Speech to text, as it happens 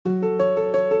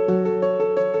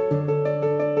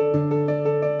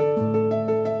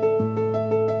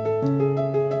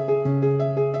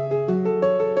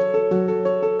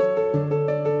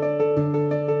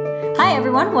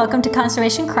welcome to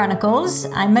Conservation Chronicles.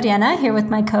 I'm Mariana, here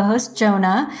with my co-host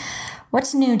Jonah.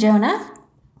 What's new, Jonah?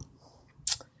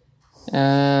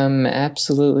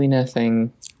 Absolutely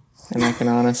nothing. And I can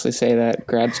honestly say that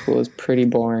grad school is pretty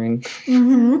boring.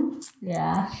 Mm-hmm.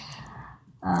 Yeah.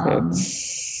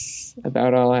 It's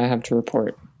about all I have to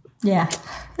report. Yeah.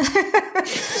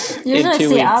 In 2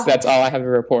 weeks, that's all I have to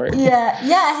report. Yeah,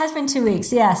 it has been 2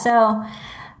 weeks. Yeah, so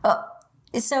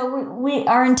we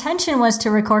our intention was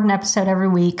to record an episode every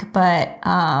week, but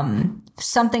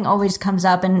something always comes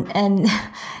up, and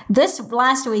this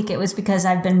last week it was because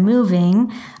I've been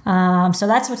moving. So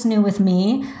that's what's new with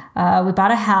me. We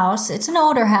bought a house. It's an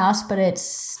older house, but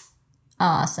it's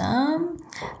awesome.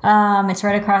 It's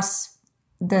right across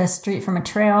the street from a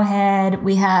trailhead.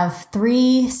 We have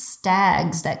 3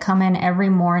 stags that come in every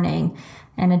morning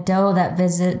and a doe that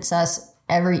visits us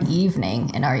every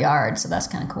evening in our yard. So that's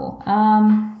kind of cool.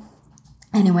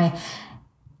 Anyway,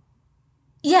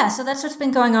 yeah, so that's what's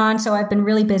been going on. So I've been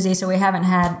really busy, so we haven't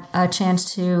had a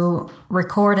chance to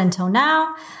record until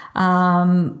now.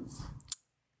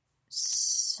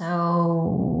 So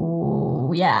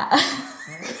yeah.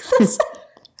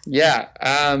 Yeah,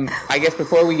 I guess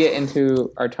before we get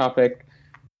into our topic,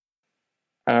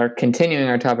 or continuing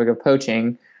our topic of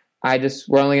poaching,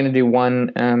 we're only going to do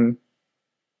one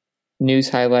news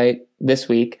highlight this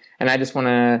week, and I just want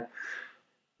to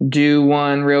do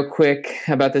one real quick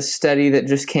about this study that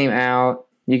just came out.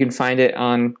 You can find it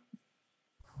on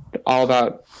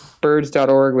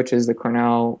allaboutbirds.org, which is the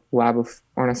Cornell Lab of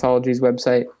Ornithology's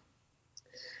website.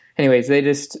 Anyways, they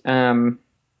just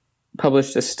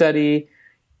published a study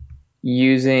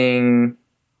looking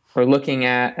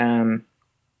at, it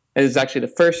is actually the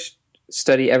first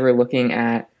study ever looking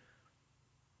at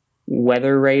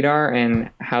weather radar and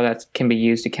how that can be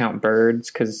used to count birds,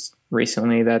 because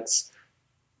recently that's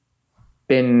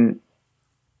been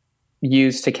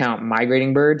used to count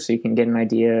migrating birds, so you can get an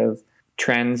idea of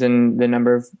trends in the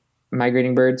number of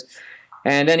migrating birds.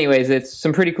 And anyways, it's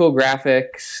some pretty cool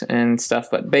graphics and stuff,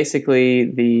 but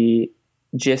basically the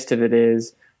gist of it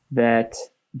is that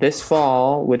this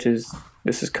fall,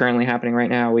 this is currently happening right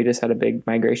now, we just had a big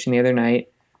migration the other night.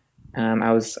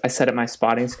 I set up my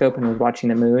spotting scope and was watching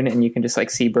the moon, and you can just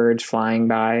see birds flying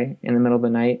by in the middle of the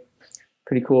night.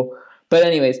 Pretty cool. But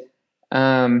anyways,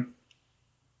 about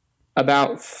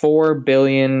 4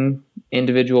 billion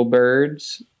individual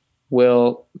birds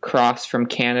will cross from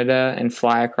Canada and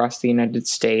fly across the United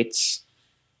States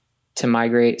to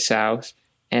migrate south.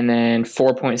 And then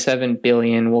 4.7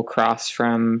 billion will cross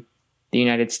from the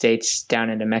United States down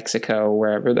into Mexico,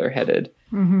 wherever they're headed.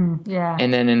 Mm-hmm. Yeah.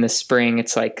 And then in the spring,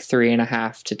 it's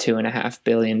 3.5 to 2.5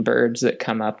 billion birds that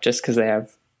come up just because they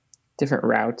have different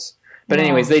routes. But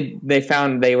anyways, they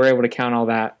found they were able to count all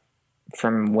that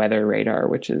from weather radar,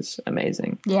 which is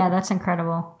amazing. Yeah, that's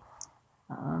incredible.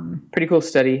 Pretty cool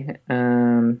study.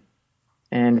 And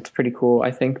it's pretty cool,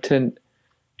 I think, to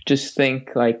just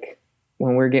think when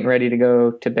we're getting ready to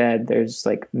go to bed, there's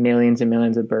millions and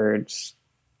millions of birds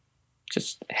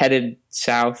just headed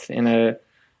south in a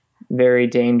very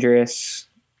dangerous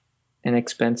and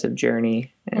expensive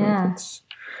journey. And it's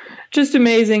just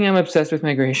amazing. I'm obsessed with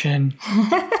migration.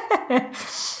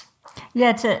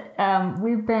 Yeah,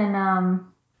 we've been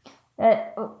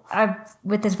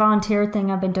with this volunteer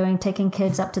thing I've been doing, taking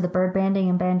kids up to the bird banding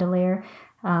in Bandelier.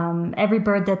 Every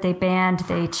bird that they band,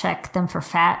 they check them for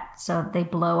fat, so they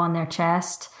blow on their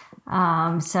chest.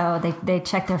 So they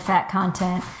check their fat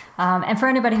content. And for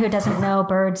anybody who doesn't know,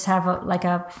 birds have a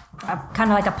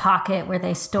kind of like a pocket where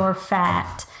they store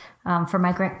fat for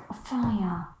migration.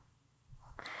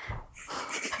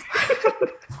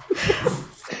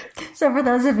 So for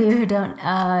those of you who don't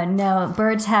know,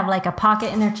 birds have a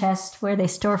pocket in their chest where they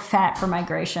store fat for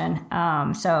migration.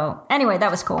 So anyway,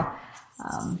 that was cool.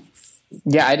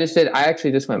 Yeah, I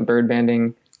actually just went bird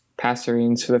banding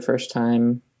passerines for the first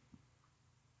time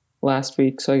last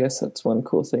week, so I guess that's one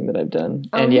cool thing that I've done.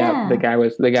 Oh, and yeah, the guy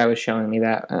was showing me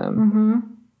that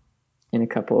in a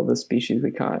couple of the species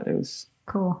we caught. It was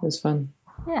cool. It was fun.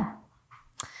 Yeah.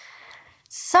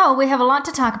 So we have a lot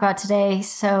to talk about today,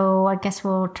 so I guess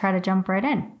we'll try to jump right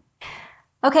in.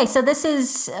 Okay, so this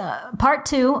is part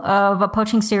 2 of a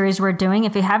poaching series we're doing.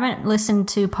 If you haven't listened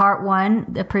to part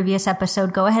 1, the previous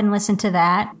episode, go ahead and listen to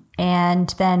that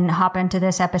and then hop into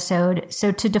this episode.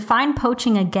 So to define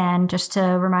poaching again, just to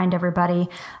remind everybody,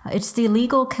 it's the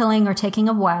illegal killing or taking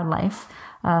of wildlife.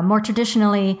 More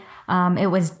traditionally,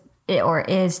 is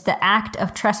the act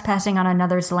of trespassing on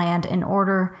another's land in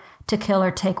order to kill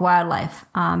or take wildlife,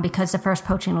 because the first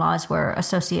poaching laws were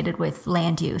associated with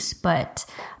land use. But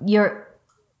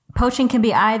poaching can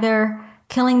be either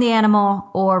killing the animal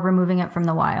or removing it from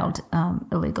the wild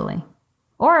illegally,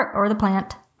 or the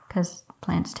plant, because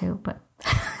plants too. But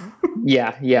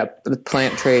yeah, the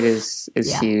plant trade is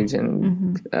huge,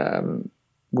 and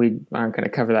we aren't going to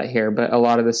cover that here. But a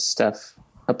lot of this stuff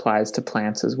applies to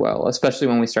plants as well, especially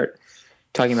when we start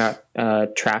talking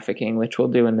about trafficking, which we'll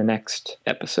do in the next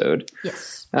episode.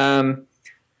 Yes.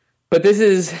 But this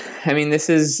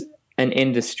is an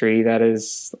industry that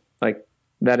is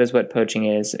what poaching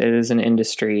is. It is an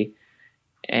industry,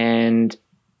 and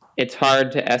it's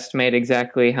hard to estimate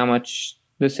exactly how much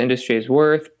this industry is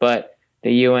worth, but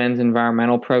the UN's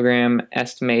environmental program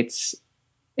estimates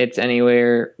it's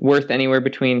worth anywhere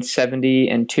between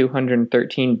 $70 and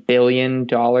 $213 billion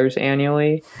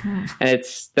annually. And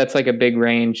that's like a big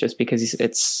range, just because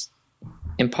it's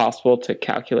impossible to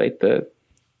calculate the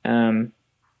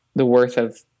worth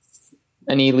of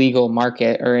an illegal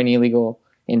market, or an illegal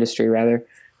industry rather.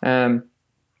 And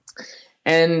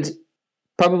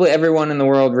probably everyone in the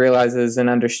world realizes and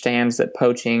understands that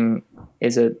poaching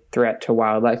is a threat to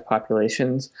wildlife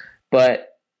populations, but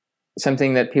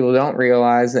something that people don't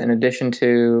realize, that in addition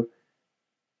to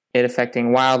it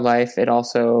affecting wildlife, it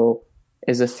also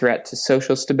is a threat to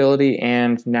social stability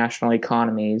and national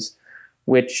economies,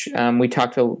 which we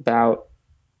talked about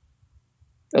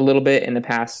a little bit in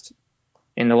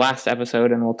the last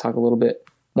episode, and we'll talk a little bit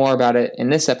more about it in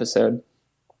this episode.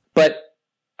 But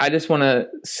I just want to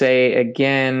say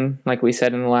again, like we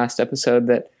said in the last episode,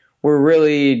 that we're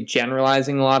really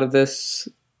generalizing a lot of this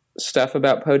stuff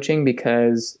about poaching,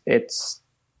 because it's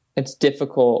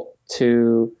difficult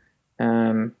to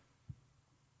in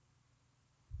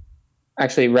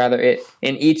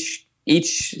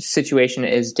each situation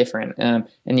is different, and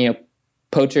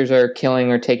poachers are killing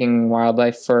or taking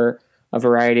wildlife for a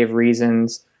variety of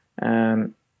reasons.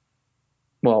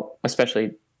 Well,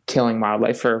 especially killing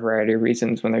wildlife for a variety of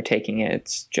reasons. When they're taking it,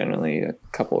 it's generally a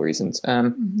couple of reasons.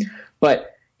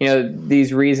 But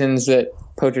these reasons that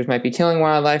poachers might be killing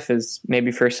wildlife is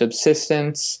maybe for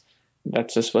subsistence.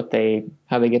 That's just how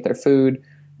they get their food.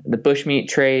 The bushmeat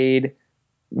trade,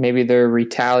 maybe they're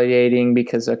retaliating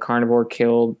because a carnivore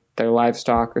killed their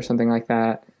livestock or something like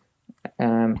that.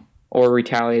 Or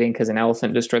retaliating because an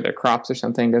elephant destroyed their crops or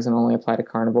something. Doesn't only apply to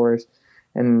carnivores.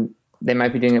 And they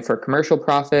might be doing it for commercial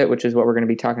profit, which is what we're going to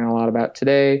be talking a lot about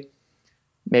today.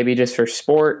 Maybe just for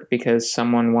sport, because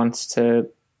someone wants to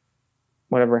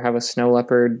have a snow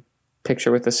leopard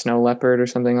picture with a snow leopard or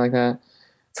something like that.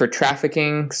 For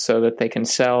trafficking, so that they can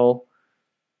sell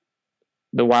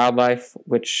the wildlife,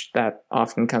 which that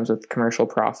often comes with commercial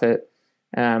profit.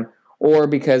 Or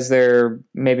because they're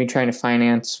maybe trying to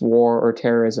finance war or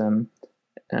terrorism,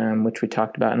 which we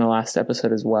talked about in the last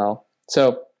episode as well.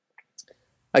 So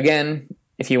again,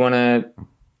 if you want to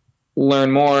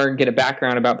learn more, get a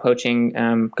background about poaching,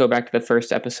 go back to the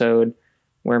first episode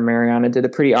where Mariana did a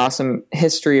pretty awesome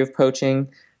history of poaching,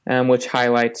 which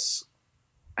highlights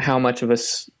how much of a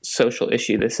social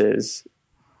issue this is.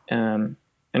 And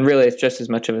really, it's just as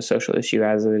much of a social issue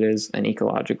as it is an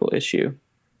ecological issue.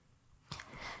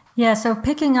 Yeah, so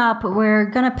picking up, we're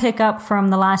going to pick up from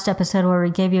the last episode where we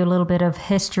gave you a little bit of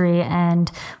history,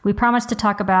 and we promised to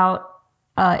talk about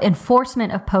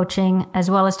enforcement of poaching,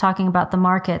 as well as talking about the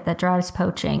market that drives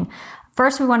poaching.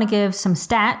 First, we want to give some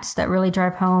stats that really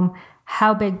drive home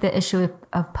how big the issue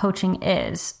of poaching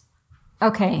is.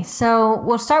 Okay, so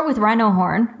we'll start with rhino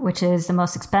horn, which is the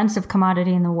most expensive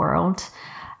commodity in the world.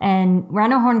 And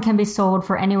rhino horn can be sold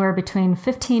for anywhere between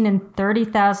 $15,000 and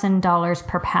 $30,000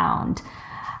 per pound.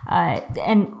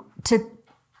 And to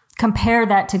compare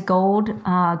that to gold,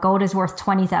 gold is worth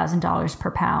 $20,000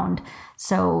 per pound.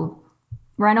 So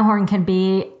rhino horn can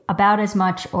be about as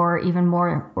much or even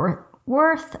more, or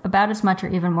worth about as much or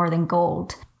even more than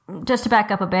gold. Just to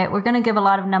back up a bit, we're going to give a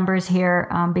lot of numbers here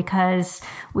because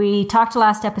we talked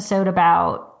last episode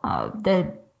about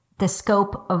the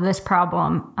scope of this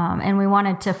problem, and we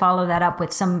wanted to follow that up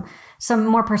with some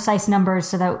more precise numbers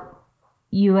so that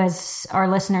you as our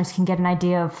listeners can get an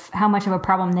idea of how much of a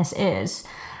problem this is.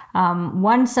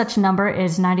 One such number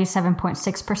is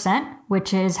 97.6%,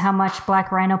 which is how much black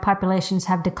rhino populations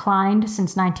have declined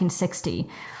since 1960.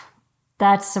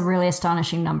 That's a really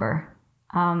astonishing number.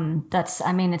 It's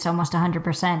almost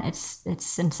 100%.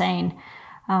 It's insane.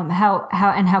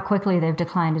 How quickly they've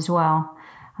declined as well.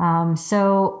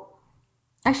 So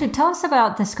actually tell us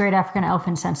about this Great African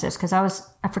Elephant Census, because I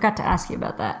forgot to ask you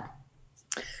about that.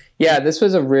 Yeah, this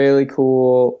was a really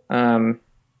cool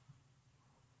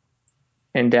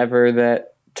endeavor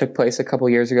that took place a couple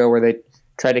years ago, where they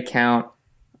tried to count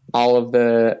all of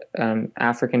the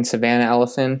African savanna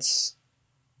elephants.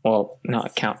 Well,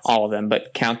 not count all of them,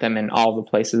 but count them in all the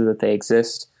places that they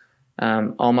exist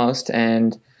almost.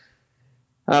 And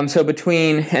so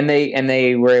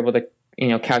they were able to,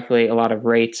 calculate a lot of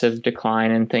rates of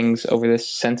decline and things over this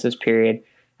census period.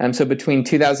 So between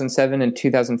 2007 and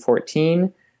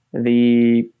 2014,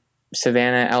 the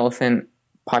savanna elephant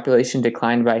population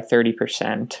declined by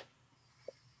 30%.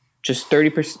 Just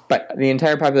 30%, but the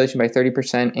entire population by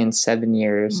 30% in 7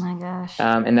 years. Oh my gosh.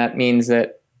 And that means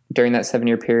that during that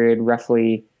 7-year period,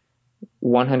 roughly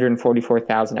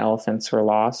 144,000 elephants were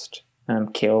lost,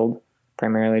 killed,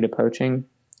 primarily to poaching.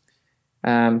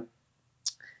 And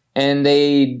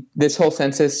this whole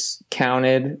census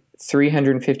counted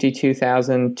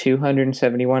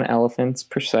 352,271 elephants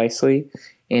precisely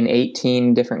in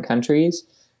 18 different countries.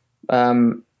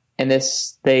 And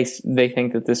this, they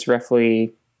think that this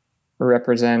roughly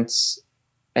represents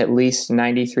at least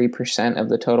 93% of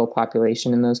the total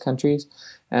population in those countries.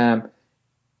 And,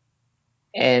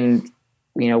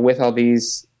 with all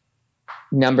these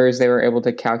numbers, they were able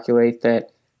to calculate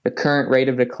that the current rate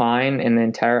of decline in the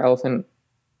entire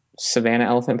savanna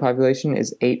elephant population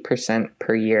is 8%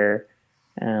 per year.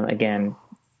 Again,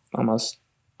 almost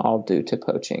all due to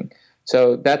poaching.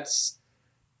 So that's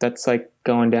like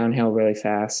going downhill really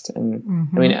fast. And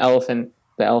I mean, the elephant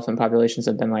populations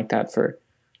have been like that for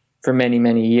many,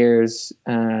 many years.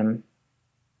 And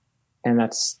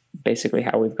that's basically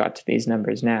how we've got to these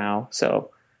numbers now.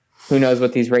 So who knows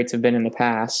what these rates have been in the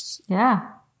past? Yeah,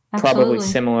 absolutely. Probably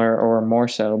similar or more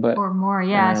so, but or more.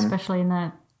 Yeah. Especially in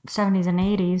the 70s and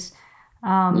 80s.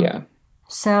 Yeah.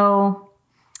 So,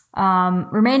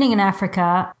 remaining in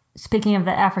Africa, speaking of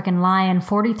the African lion,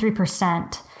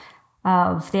 43%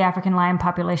 of the African lion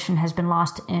population has been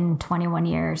lost in 21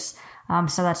 years.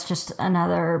 So that's just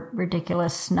another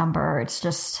ridiculous number.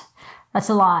 That's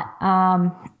a lot.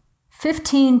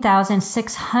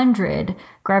 15,600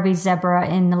 Grevy's zebra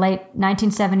in the late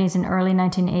 1970s and early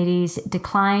 1980s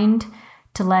declined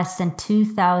to less than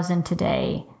 2,000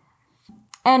 today.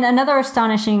 And another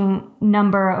astonishing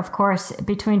number, of course,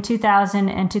 between 2000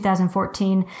 and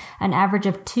 2014, an average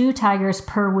of 2 tigers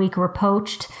per week were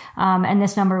poached. And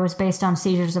this number was based on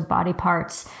seizures of body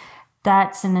parts.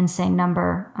 That's an insane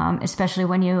number, especially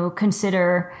when you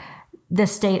consider the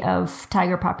state of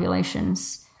tiger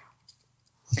populations.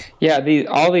 Yeah,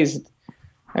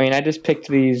 I just picked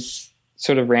these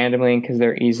sort of randomly because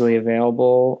they're easily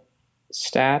available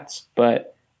stats,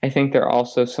 but I think they're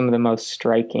also some of the most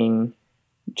striking.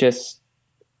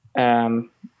 I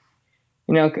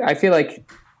feel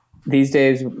like these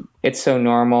days it's so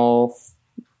normal.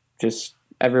 Just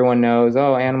everyone knows,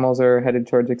 animals are headed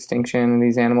towards extinction and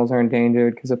these animals are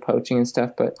endangered because of poaching and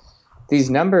stuff. But these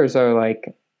numbers are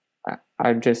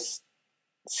just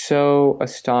so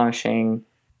astonishing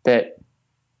that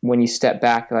when you step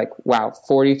back, like, wow,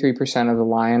 43% of the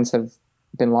lions have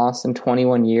been lost in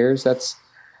 21 years. That's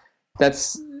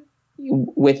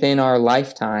within our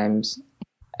lifetimes.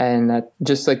 And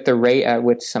just like the rate at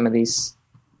which some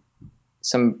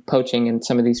poaching in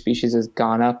some of these species has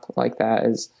gone up like that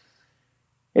is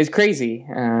crazy.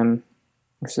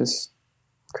 It's just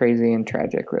crazy and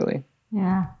tragic, really.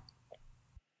 Yeah.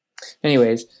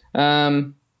 Anyways,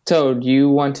 so do you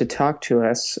want to talk to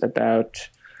us about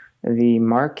the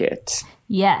market?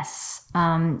 Yes.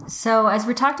 So as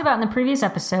we talked about in the previous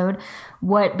episode,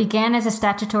 what began as a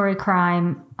statutory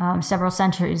crime several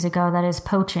centuries ago, that is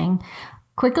poaching,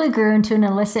 quickly grew into an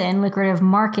illicit and lucrative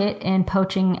market in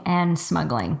poaching and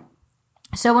smuggling.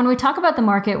 So when we talk about the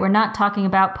market, we're not talking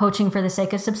about poaching for the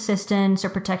sake of subsistence or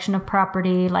protection of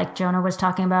property, like Jonah was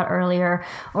talking about earlier,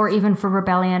 or even for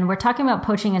rebellion. We're talking about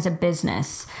poaching as a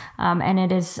business. And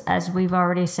it is, as we've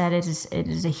already said, it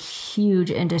is a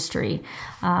huge industry.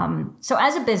 So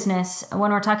as a business,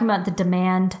 when we're talking about the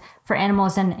demand for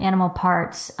animals and animal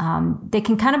parts, they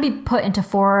can kind of be put into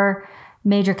 4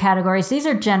 major categories. These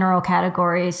are general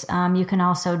categories. You can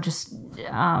also just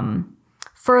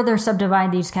further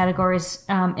subdivide these categories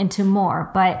into more.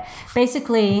 But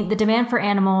basically, the demand for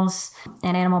animals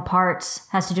and animal parts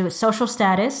has to do with social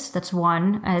status. That's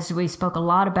one, as we spoke a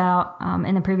lot about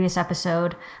in the previous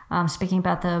episode, speaking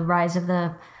about the rise of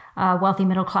the wealthy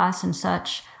middle class and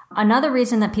such. Another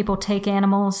reason that people take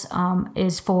animals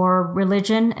is for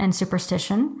religion and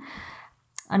superstition.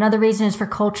 Another reason is for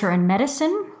culture and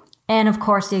medicine. And of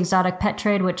course, the exotic pet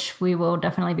trade, which we will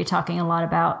definitely be talking a lot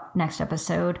about next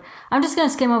episode. I'm just going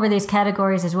to skim over these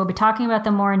categories as we'll be talking about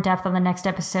them more in depth on the next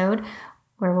episode,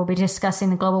 where we'll be discussing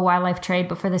the global wildlife trade.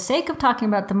 But for the sake of talking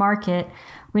about the market,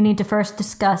 we need to first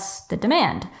discuss the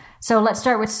demand. So let's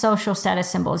start with social status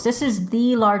symbols. This is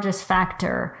the largest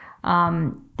factor.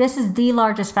 In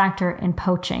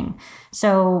poaching.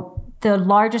 So the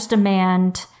largest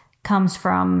demand comes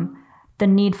from the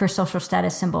need for social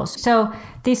status symbols. So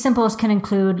these symbols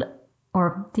include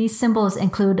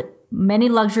many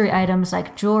luxury items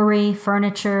like jewelry,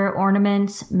 furniture,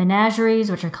 ornaments,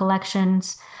 menageries, which are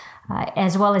collections,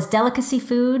 as well as delicacy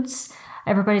foods.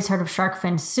 Everybody's heard of shark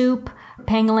fin soup,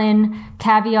 pangolin,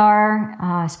 caviar,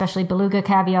 especially beluga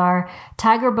caviar,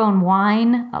 tiger bone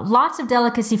wine, lots of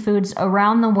delicacy foods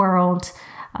around the world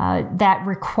that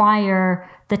require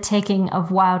the taking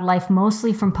of wildlife,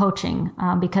 mostly from poaching,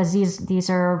 because these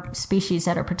are species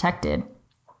that are protected.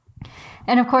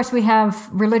 And of course, we have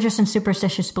religious and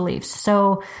superstitious beliefs.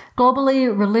 So globally,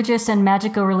 religious and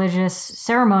magico-religious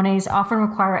ceremonies often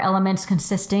require elements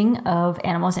consisting of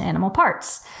animals and animal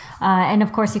parts. And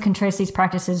of course, you can trace these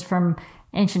practices from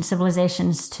ancient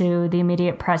civilizations to the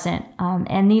immediate present.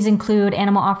 And these include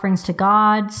animal offerings to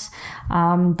gods,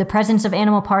 the presence of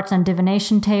animal parts on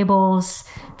divination tables,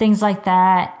 things like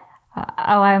that.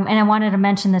 And I wanted to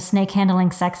mention the snake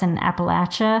handling sects in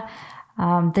Appalachia.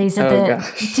 These are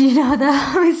do you know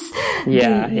those?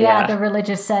 Yeah, the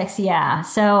religious sects. Yeah.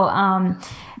 So,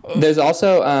 there's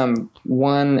also,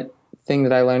 one thing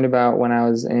that I learned about when I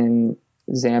was in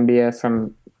Zambia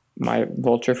from my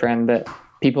vulture friend, that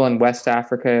people in West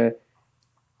Africa,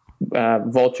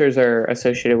 vultures are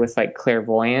associated with like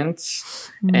clairvoyance.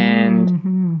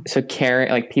 And so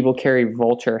people carry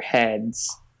vulture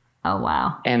heads. Oh,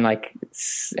 wow. And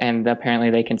apparently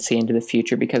they can see into the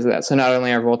future because of that. So not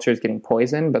only are vultures getting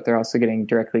poisoned, but they're also getting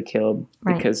directly killed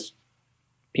because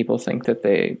people think that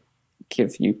they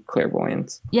give you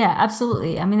clairvoyance. Yeah,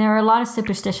 absolutely. I mean, there are a lot of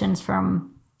superstitions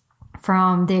from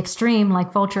the extreme,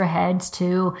 like vulture heads,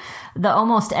 to the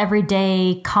almost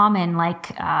everyday common, like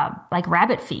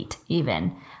rabbit feet,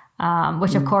 even.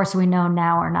 Which of course we know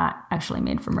now are not actually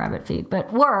made from rabbit feet,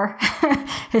 but were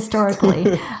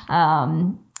historically.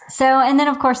 So, and then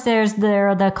of course there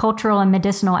are the cultural and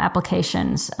medicinal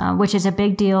applications, which is a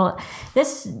big deal.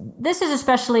 This is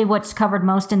especially what's covered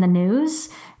most in the news,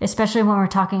 especially when we're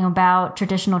talking about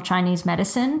traditional Chinese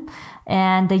medicine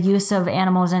and the use of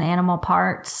animals and animal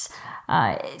parts.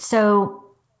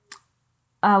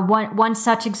 One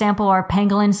such example are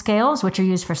pangolin scales, which are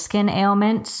used for skin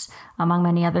ailments, among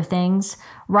many other things.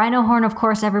 Rhino horn, of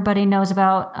course, everybody knows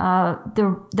about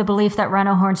the belief that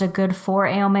rhino horns are good for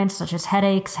ailments such as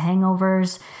headaches,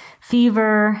 hangovers,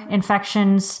 fever,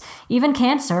 infections, even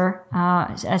cancer,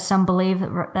 as some believe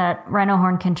that rhino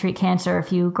horn can treat cancer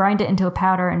if you grind it into a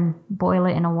powder and boil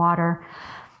it in a water.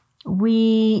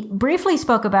 We briefly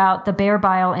spoke about the bear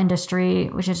bile industry,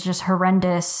 which is just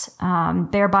horrendous.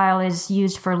 Bear bile is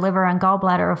used for liver and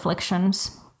gallbladder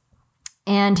afflictions.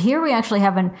 And here we actually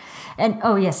have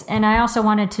and I also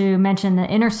wanted to mention the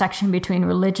intersection between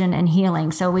religion and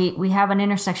healing. So we have an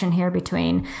intersection here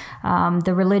between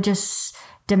the religious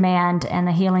demand and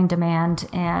the healing demand.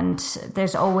 And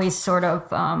there's always sort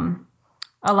of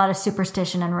a lot of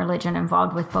superstition and religion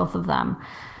involved with both of them.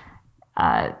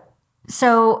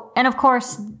 And of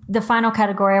course, the final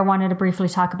category I wanted to briefly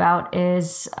talk about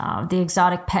is the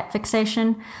exotic pet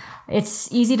fixation.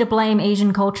 It's easy to blame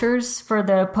Asian cultures for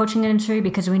the poaching industry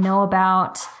because we know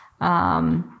about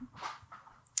the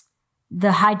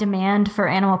high demand for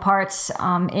animal parts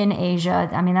in Asia.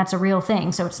 I mean, that's a real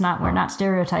thing, so we're not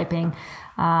stereotyping.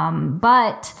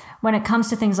 But when it comes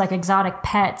to things like exotic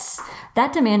pets,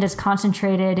 that demand is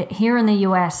concentrated here in the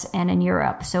U.S. and in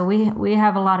Europe. So we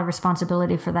have a lot of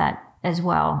responsibility for that as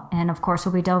well. And of course,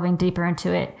 we'll be delving deeper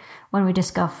into it when we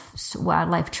discuss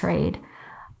wildlife trade.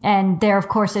 And there, of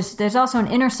course, there's also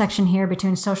an intersection here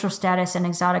between social status and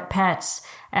exotic pets,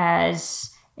 as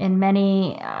in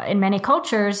many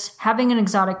cultures, having an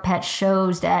exotic pet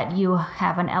shows that you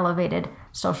have an elevated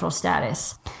social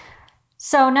status.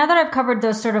 So now that I've covered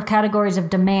those sort of categories of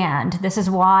demand, this is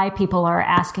why people are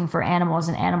asking for animals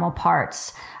and animal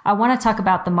parts. I want to talk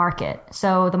about the market.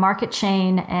 So the market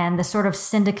chain and the sort of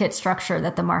syndicate structure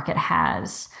that the market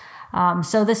has.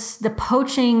 The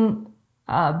poaching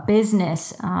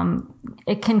business,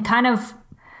 it can kind of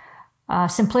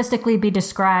simplistically be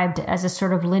described as a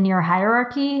sort of linear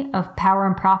hierarchy of power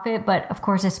and profit, but of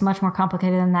course it's much more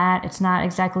complicated than that. It's not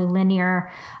exactly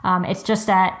linear. It's just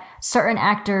that certain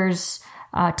actors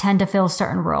tend to fill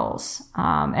certain roles.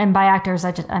 And by actors,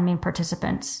 I mean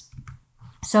participants.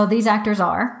 So these actors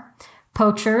are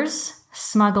poachers,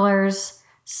 smugglers,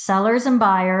 sellers and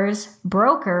buyers,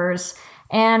 brokers,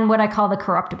 and what I call the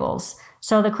corruptibles.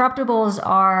 So the corruptibles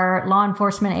are law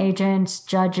enforcement agents,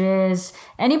 judges,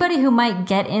 anybody who might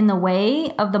get in the way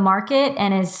of the market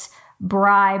and is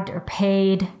bribed or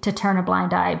paid to turn a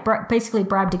blind eye, basically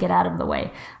bribed to get out of the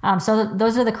way. So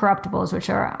those are the corruptibles, which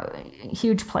are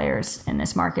huge players in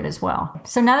this market as well.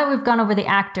 So now that we've gone over the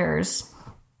actors,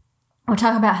 we'll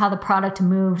talk about how the product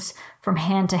moves from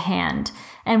hand to hand.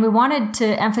 And we wanted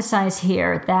to emphasize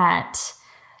here that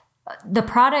the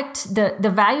product,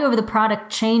 the value of the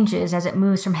product changes as it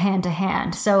moves from hand to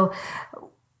hand. So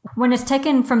when it's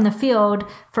taken from the field,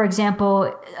 for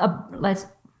example, let's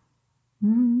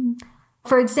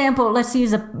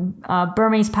use a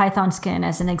Burmese python skin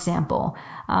as an example.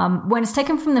 When it's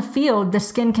taken from the field, the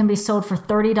skin can be sold for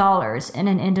 $30 in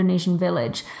an Indonesian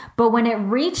village. But when it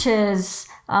reaches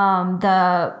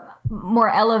the more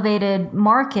elevated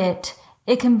market,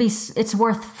 it's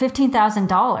worth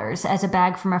 $15,000 as a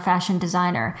bag from a fashion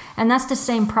designer. And that's the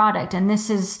same product. And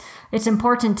it's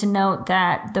important to note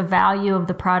that the value of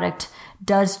the product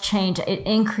does change. It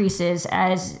increases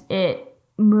as it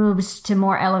moves to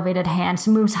more elevated hands,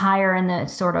 moves higher in the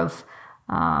sort of,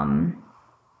 I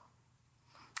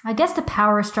guess the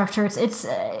power structure. It's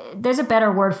there's a better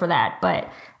word for that,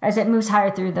 but as it moves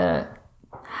higher through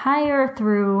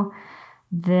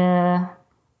the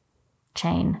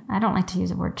chain. I don't like to use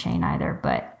the word chain either,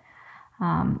 but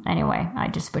anyway, I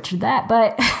just butchered that.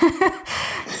 But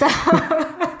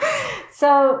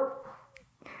so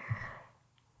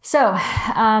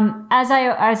as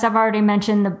I've already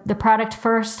mentioned, the product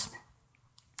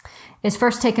is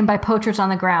first taken by poachers on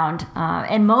the ground.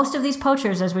 And most of these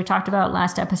poachers, as we talked about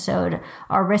last episode,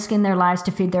 are risking their lives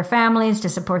to feed their families, to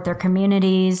support their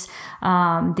communities.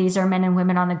 These are men and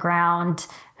women on the ground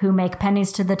who make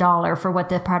pennies to the dollar for what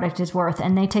the product is worth.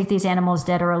 And they take these animals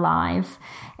dead or alive.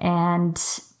 And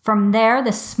from there,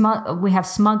 we have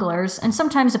smugglers, and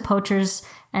sometimes the poachers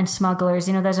and smugglers,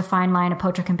 there's a fine line. A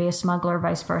poacher can be a smuggler,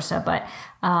 vice versa. But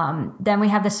then we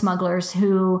have the smugglers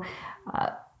who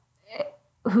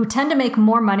tend to make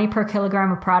more money per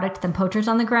kilogram of product than poachers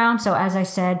on the ground. So as I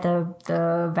said,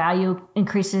 the value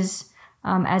increases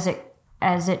as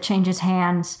it changes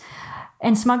hands.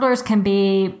 And smugglers can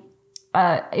be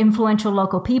influential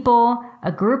local people,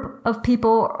 a group of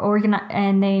people,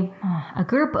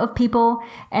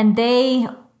 and they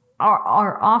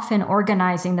are often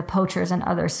organizing the poachers and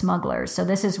other smugglers. So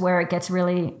this is where it gets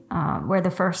really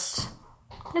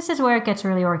This is where it gets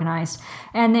really organized.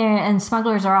 And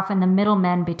smugglers are often the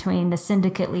middlemen between the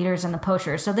syndicate leaders and the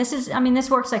poachers. So this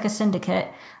works like a syndicate,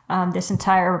 this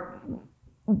entire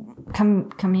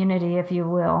community, if you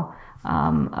will,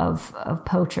 of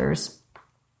poachers.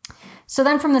 So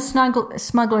then from the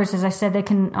smugglers, as I said, they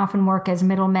can often work as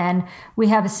middlemen. We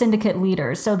have syndicate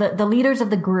leaders. So the leaders of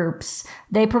the groups,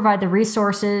 they provide the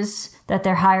resources that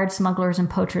their hired smugglers and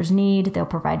poachers need. They'll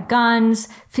provide guns,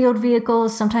 field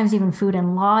vehicles, sometimes even food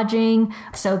and lodging.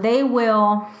 So they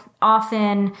will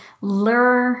often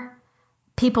lure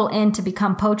people in to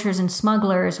become poachers and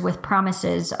smugglers with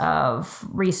promises of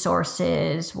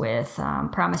resources, with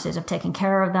promises of taking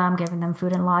care of them, giving them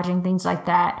food and lodging, things like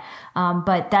that.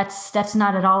 But that's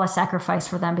not at all a sacrifice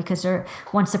for them, because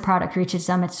once the product reaches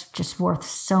them, it's just worth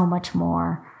so much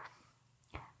more.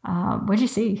 What'd you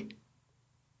see?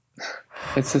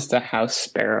 It's just a house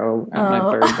sparrow at my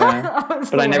bird bag. But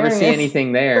hilarious. I never see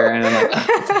anything there, and I'm like,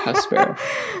 it's a house sparrow.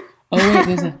 Oh wait,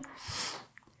 there's a...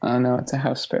 Oh no, it's a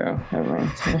house sparrow. Never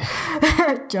mind.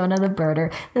 Jonah the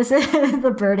birder. This is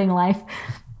the birding life.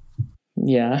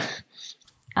 Yeah.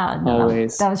 No,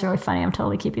 always. That was really funny. I'm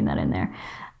totally keeping that in there.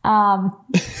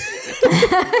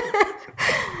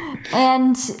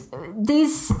 And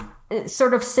these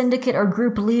sort of syndicate or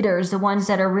group leaders, the ones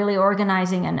that are really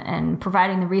organizing and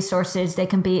providing the resources, they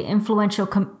can be influential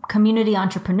community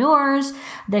entrepreneurs,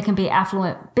 they can be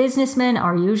affluent businessmen,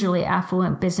 or usually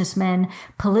affluent businessmen,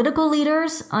 political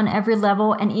leaders on every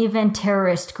level, and even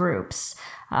terrorist groups.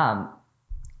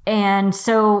 And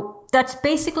so that's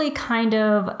basically kind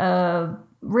of a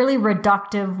really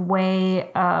reductive way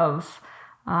of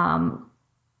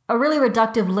a really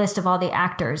reductive list of all the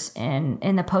actors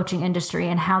in the poaching industry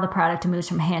and how the product moves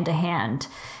from hand to hand.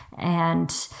 And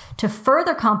to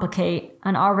further complicate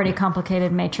an already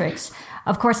complicated matrix,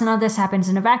 of course, none of this happens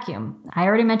in a vacuum. I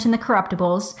already mentioned the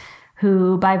corruptibles,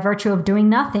 who, by virtue of doing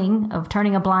nothing, of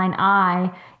turning a blind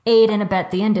eye, aid and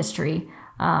abet the industry.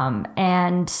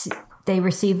 And they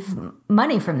receive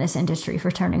money from this industry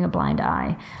for turning a blind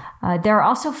eye. There are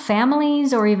also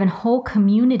families or even whole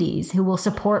communities who will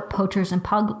support poachers and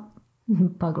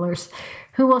pugglers,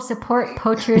 who will support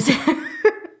poachers,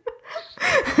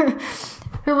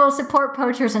 who will support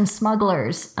poachers and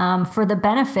smugglers for the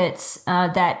benefits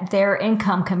that their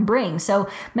income can bring. So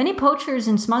many poachers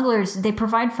and smugglers, they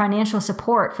provide financial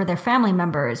support for their family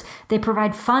members. They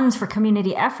provide funds for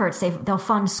community efforts. They'll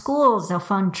fund schools, they'll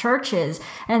fund churches,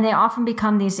 and they often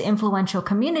become these influential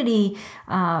community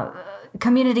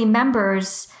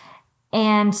members.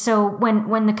 And so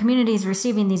when the community is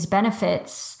receiving these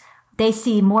benefits they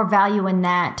see more value in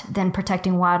that than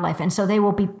protecting wildlife, and so they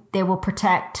will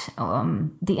protect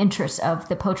the interests of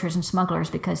the poachers and smugglers,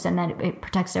 because then it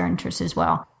protects their interests as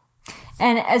well.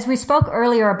 And as we spoke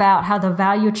earlier about how the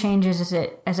value changes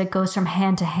as it goes from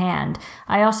hand to hand,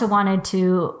 I also wanted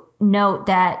to note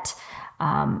that,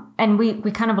 and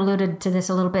we kind of alluded to this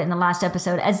a little bit in the last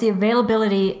episode, as the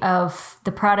availability of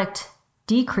the product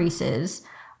decreases,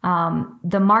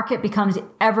 the market becomes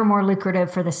ever more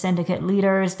lucrative for the syndicate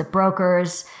leaders, the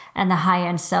brokers, and the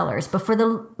high-end sellers. But for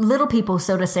the little people,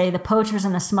 so to say, the poachers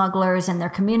and the smugglers and their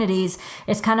communities,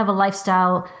 it's kind of a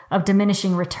lifestyle of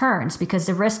diminishing returns, because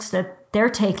the risks that they're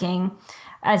taking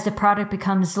as the product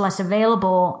becomes less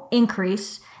available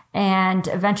increase, and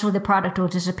eventually the product will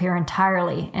disappear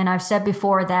entirely. And I've said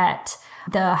before that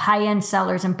the high-end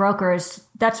sellers and brokers,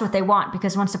 that's what they want,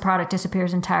 because once the product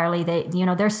disappears entirely,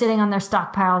 they're sitting on their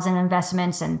stockpiles and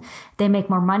investments, and they make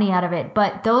more money out of it.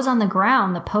 But those on the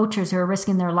ground, the poachers who are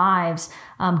risking their lives,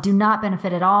 do not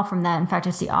benefit at all from that. In fact,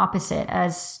 it's the opposite.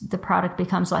 As the product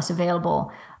becomes less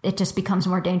available, it just becomes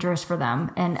more dangerous for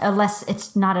them, and unless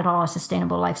it's not at all a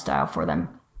sustainable lifestyle for them.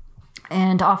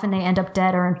 And often they end up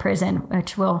dead or in prison,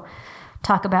 which we'll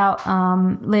talk about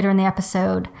later in the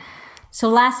episode. So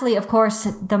lastly, of course,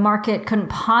 the market couldn't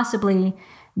possibly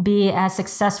be as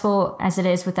successful as it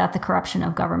is without the corruption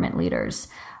of government leaders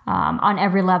on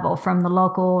every level, from the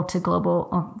local to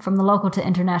global, from the local to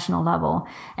international level.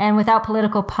 And without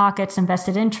political pockets and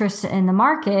vested interests in the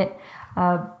market,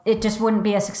 it just wouldn't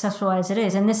be as successful as it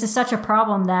is. And this is such a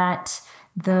problem that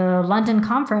the London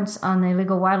Conference on the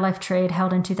Illegal Wildlife Trade,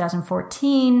 held in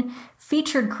 2014,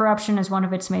 featured corruption as one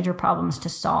of its major problems to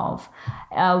solve.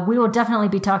 We will definitely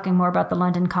be talking more about the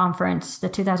London Conference, the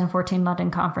 2014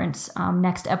 London Conference,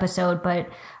 next episode. But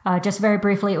just very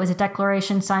briefly, it was a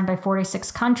declaration signed by 46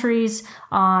 countries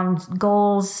on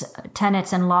goals,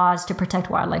 tenets, and laws to protect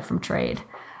wildlife from trade.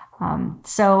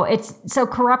 So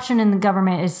corruption in the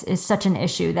government is such an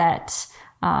issue that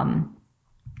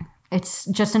it's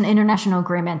just an international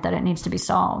agreement that it needs to be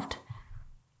solved.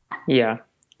 Yeah,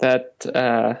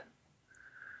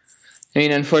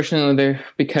 unfortunately,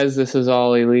 because this is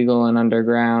all illegal and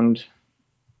underground,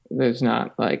 there's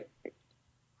not like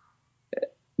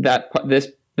that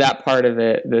part of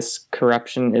it. This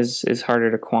corruption is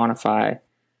harder to quantify.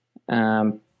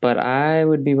 But I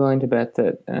would be willing to bet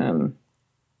that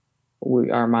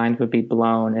our minds would be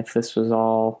blown if this was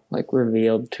all like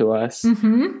revealed to us.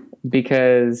 Mm-hmm.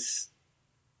 Because,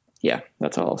 yeah,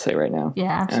 that's all I'll say right now.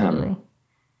 Yeah, absolutely.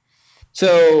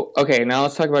 So, okay, now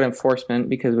let's talk about enforcement,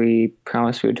 because we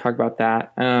promised we would talk about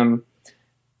that.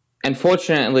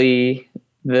 Unfortunately,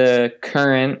 the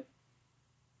current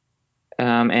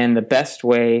and the best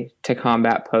way to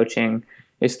combat poaching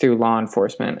is through law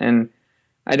enforcement. And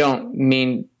I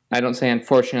don't say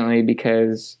unfortunately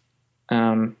because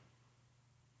law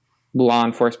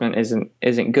enforcement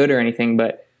isn't good or anything,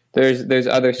 but there's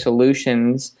other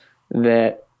solutions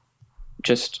that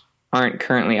just aren't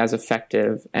currently as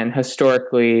effective. And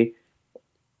historically,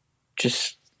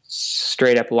 just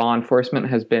straight up law enforcement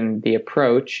has been the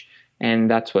approach, and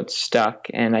that's what's stuck.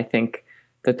 And I think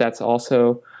that's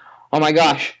also, oh my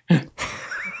gosh,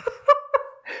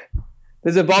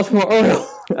 there's a Baltimore Oriole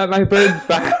at my bird's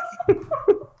bath.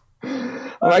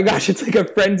 Oh my gosh, it's like a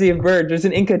frenzy of birds. There's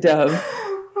an Inca dove.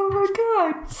 Oh my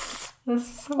god.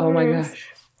 That's so Oh my gosh.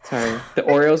 Sorry. The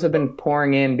Orioles have been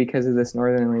pouring in because of this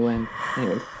northerly wind.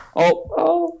 Anyways.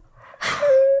 Oh.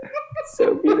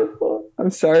 So beautiful. I'm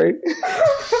sorry.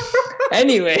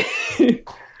 Anyway,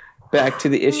 back to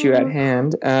the issue at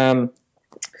hand.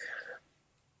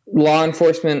 Law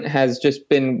enforcement has just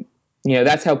been,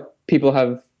 that's how people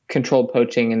have controlled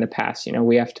poaching in the past.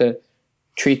 We have to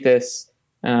treat this,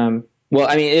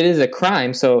 it is a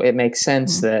crime, so it makes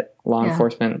sense that law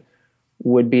enforcement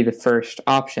would be the first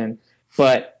option.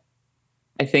 But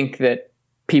I think that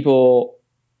people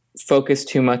focus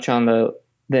too much on the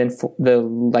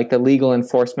legal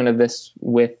enforcement of this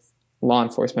with law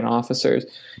enforcement officers.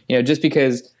 Just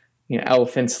because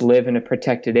elephants live in a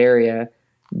protected area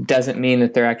doesn't mean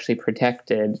that they're actually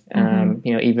protected.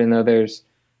 Even though there's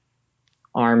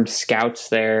armed scouts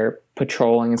there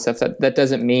patrolling and stuff, that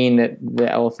doesn't mean that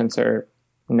the elephants are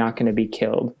not going to be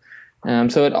killed.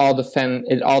 So it all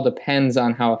depends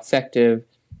on how effective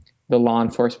the law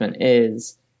enforcement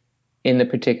is in the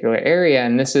particular area.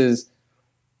 And this is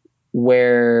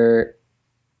where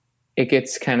it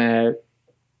gets kind of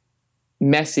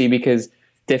messy, because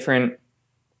different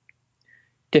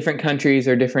countries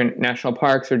or different national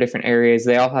parks or different areas,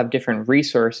 they all have different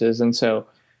resources. And so,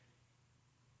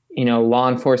 law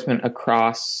enforcement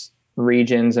across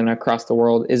regions and across the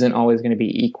world isn't always going to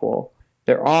be equal.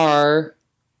 There are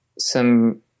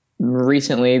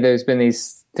recently there's been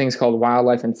these things called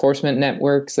wildlife enforcement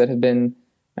networks that have been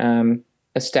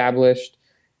established.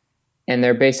 And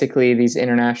they're basically these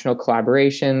international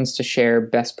collaborations to share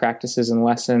best practices and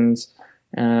lessons,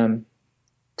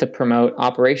 to promote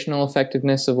operational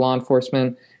effectiveness of law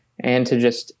enforcement, and to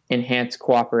just enhance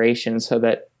cooperation so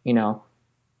that,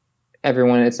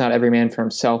 it's not every man for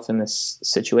himself in this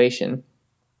situation.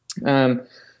 There's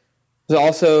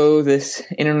also this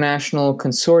international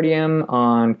consortium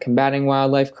on combating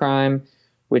wildlife crime,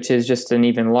 which is just an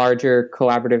even larger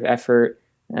collaborative effort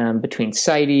between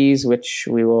CITES, which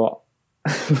we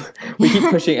keep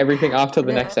pushing everything off till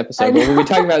the next episode, but we'll be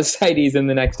talking about CITES in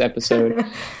the next episode.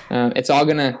 It's all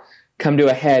going to come to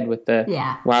a head with the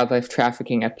wildlife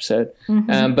trafficking episode.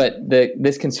 Mm-hmm. But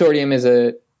this consortium is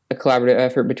a collaborative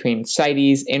effort between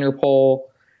CITES, Interpol,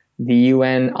 the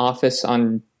UN Office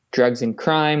on Drugs and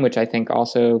Crime, which I think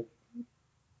also,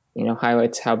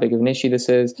 highlights how big of an issue this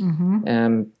is.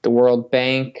 Mm-hmm. The World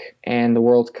Bank and the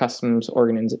World Customs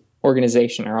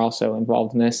Organization are also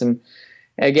involved in this. And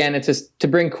again, it's just to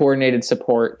bring coordinated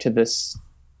support to this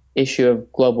issue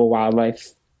of global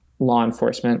wildlife law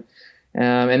enforcement.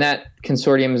 And that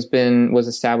consortium was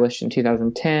established in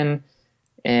 2010,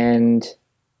 and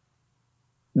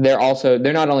they're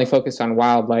not only focused on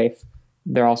wildlife,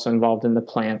 they're also involved in the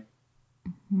plant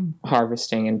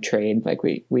harvesting and trade, like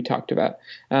we talked about.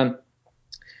 But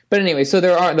anyway, so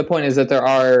the point is that there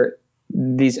are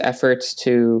these efforts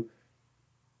to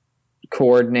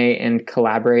coordinate and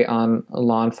collaborate on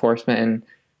law enforcement,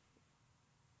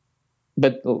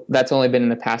 but that's only been in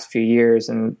the past few years,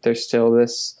 and there's still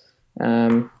this,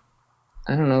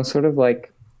 sort of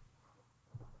like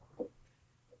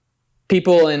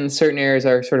people in certain areas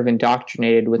are sort of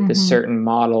indoctrinated with this certain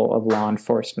model of law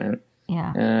enforcement.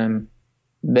 Yeah.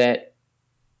 That,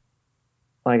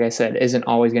 like I said, isn't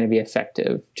always going to be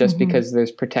effective. Just because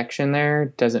there's protection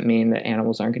there doesn't mean that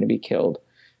animals aren't going to be killed.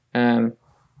 So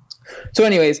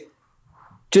anyways,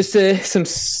 just some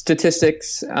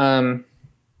statistics to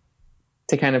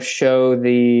kind of show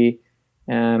the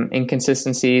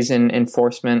inconsistencies in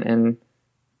enforcement and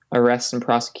arrests and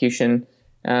prosecution.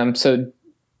 So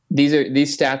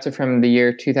these stats are from the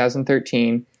year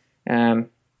 2013.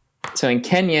 So in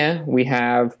Kenya, we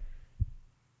have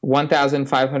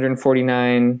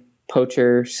 1,549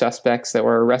 poacher suspects that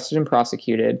were arrested and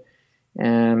prosecuted.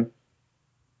 In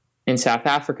South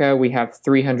Africa, we have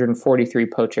 343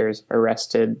 poachers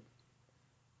arrested,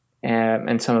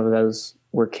 and some of those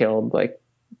were killed, like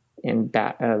in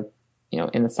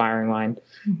in the firing line.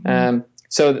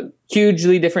 So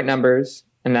hugely different numbers,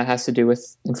 and that has to do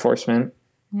with enforcement.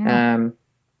 Yeah.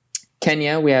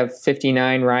 Kenya, we have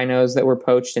 59 rhinos that were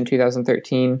poached in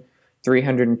 2013,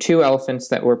 302 elephants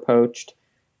that were poached.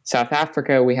 South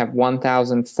Africa, we have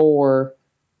 1,004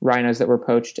 rhinos that were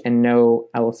poached and no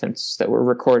elephants that were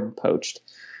recorded poached.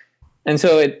 And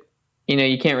so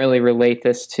you can't really relate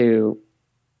this to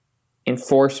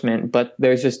enforcement, but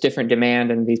there's just different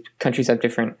demand, and these countries have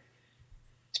different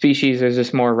species. There's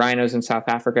just more rhinos in South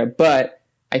Africa. But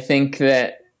I think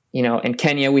that, in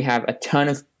Kenya, we have a ton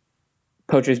of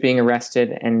poachers being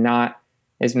arrested and not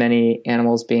as many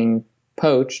animals being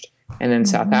poached. And then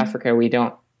South Africa, we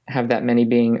don't have that many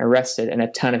being arrested and a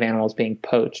ton of animals being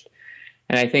poached.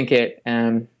 And I think it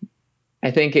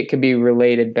could be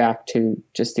related back to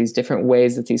just these different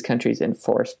ways that these countries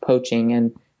enforce poaching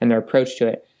and their approach to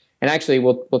it. And actually,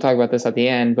 we'll talk about this at the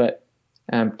end, but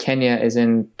Kenya is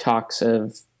in talks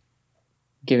of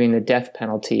giving the death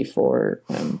penalty for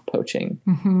poaching.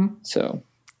 So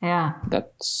yeah,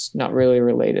 that's not really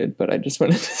related, but I just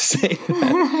wanted to say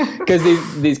that because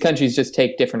these countries just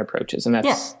take different approaches, and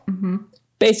that's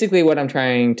basically what I'm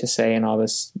trying to say in all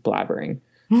this blabbering.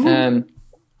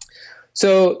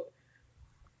 So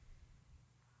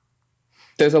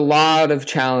there's a lot of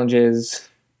challenges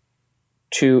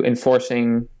to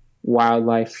enforcing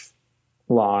wildlife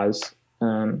laws,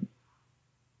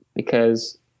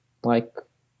 because, like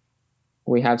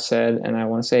we have said, and I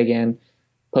want to say again,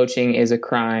 poaching is a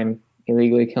crime.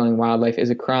 Illegally killing wildlife is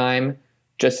a crime,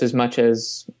 just as much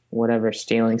as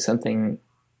stealing something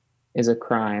is a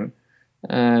crime.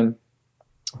 And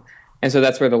so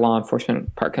that's where the law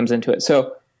enforcement part comes into it.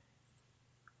 So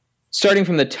starting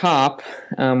from the top,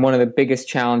 one of the biggest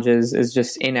challenges is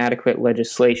just inadequate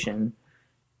legislation.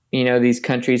 These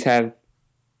countries have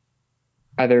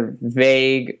either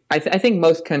vague... I think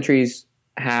most countries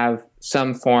have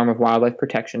some form of wildlife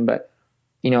protection, but,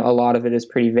 a lot of it is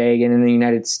pretty vague. And in the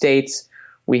United States,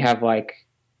 we have,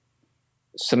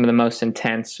 some of the most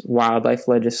intense wildlife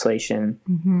legislation.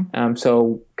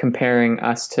 So comparing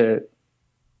us to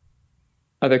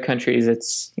other countries,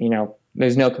 it's,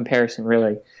 there's no comparison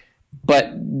really.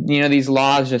 But, these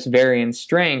laws just vary in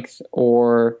strength,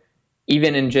 or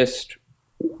even in just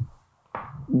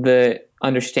the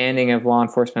understanding of law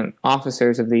enforcement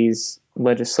officers of these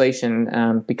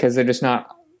legislation, because they're just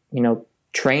not,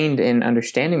 trained in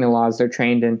understanding the laws. They're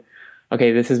trained in,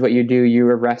 okay, this is what you do. You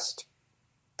arrest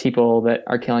people that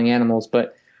are killing animals,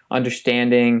 but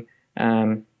understanding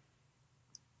the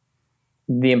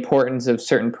importance of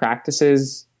certain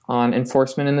practices on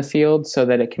enforcement in the field so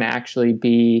that it can actually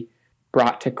be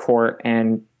brought to court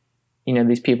and,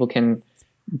 these people can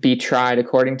be tried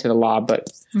according to the law. But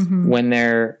when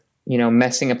they're,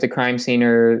 messing up the crime scene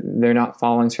or they're not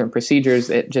following certain procedures,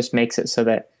 it just makes it so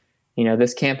that,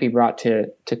 this can't be brought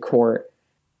to court.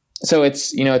 So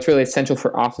it's, it's really essential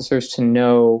for officers to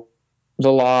know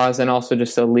the laws and also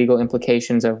just the legal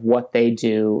implications of what they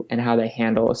do and how they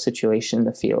handle a situation in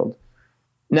the field.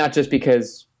 Not just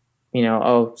because,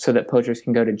 so that poachers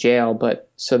can go to jail, but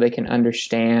so they can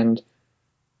understand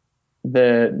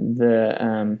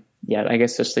I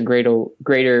guess just the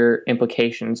greater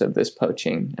implications of this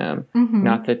poaching.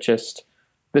 Not that just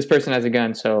this person has a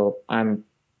gun, so I'm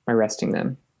arresting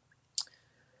them.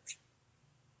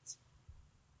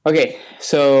 Okay,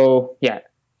 so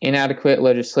inadequate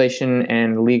legislation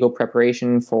and legal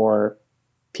preparation for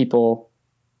people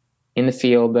in the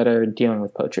field that are dealing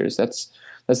with poachers. That's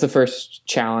the first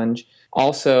challenge.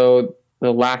 Also,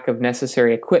 the lack of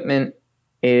necessary equipment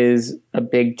is a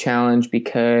big challenge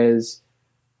because,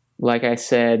 like I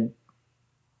said,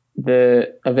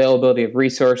 the availability of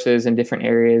resources in different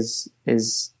areas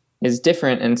is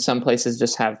different, and some places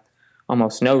just have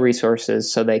almost no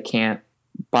resources, so they can't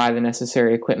buy the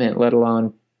necessary equipment, let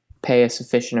alone pay a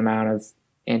sufficient amount of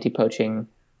anti-poaching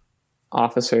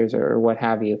officers or what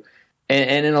have you.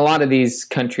 And in a lot of these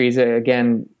countries,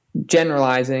 again,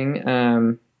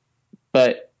 generalizing,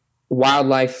 but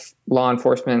wildlife law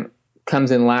enforcement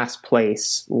comes in last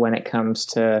place when it comes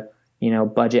to,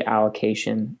 budget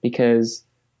allocation, because,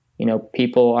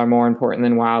 people are more important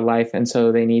than wildlife. And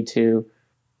so they need to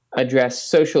address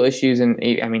social issues. And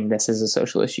I mean, this is a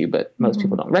social issue, but most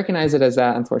people don't recognize it as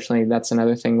that. Unfortunately, that's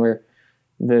another thing where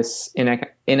this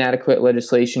inadequate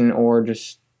legislation or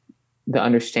just the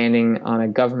understanding on a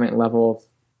government level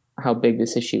of how big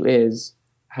this issue is,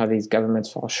 how these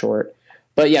governments fall short.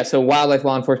 But so wildlife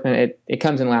law enforcement, it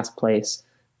comes in last place.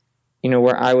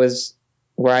 Where I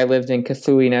lived in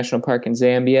Kafue National Park in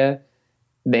Zambia,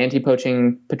 the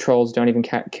anti-poaching patrols don't even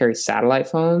carry satellite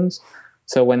phones.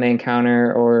 So when they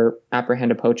encounter or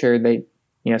apprehend a poacher, they,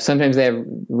 sometimes they have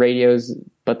radios,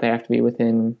 but they have to be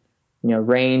within,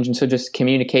 range. And so just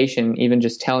communication, even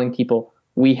just telling people,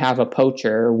 we have a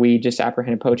poacher, we just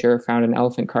apprehended a poacher, or found an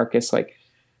elephant carcass, like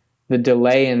the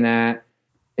delay in that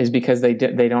is because they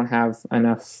don't have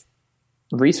enough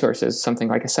resources, something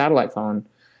like a satellite phone,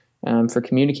 for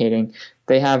communicating.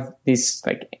 They have these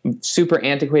like super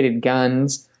antiquated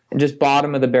guns and just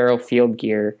bottom of the barrel field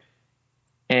gear.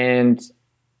 And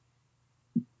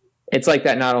it's like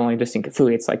that not only just in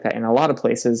Kafue, it's like that in a lot of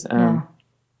places. In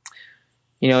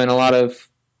a lot of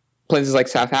places like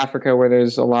South Africa, where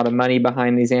there's a lot of money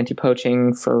behind these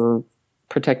anti-poaching for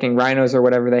protecting rhinos or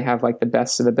whatever, they have like the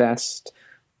best of the best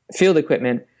field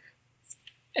equipment.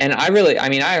 And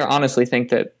I honestly think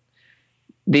that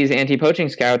these anti-poaching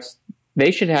scouts,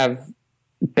 they should have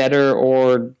better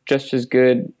or just as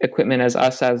good equipment as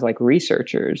us as like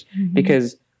researchers,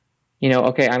 because,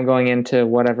 okay, I'm going into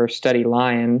whatever study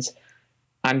lions.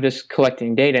 I'm just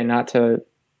collecting data, not to,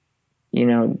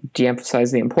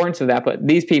 de-emphasize the importance of that. But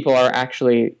these people are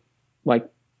actually like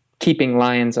keeping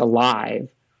lions alive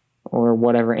or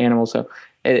whatever animals. So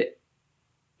it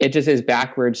just is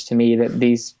backwards to me that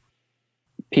these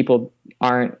people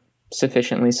aren't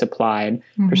sufficiently supplied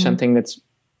for something that's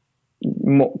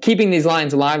keeping these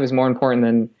lions alive is more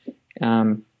important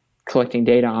than collecting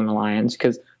data on the lions,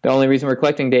 because the only reason we're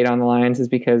collecting data on the lions is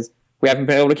because we haven't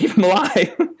been able to keep them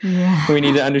alive. We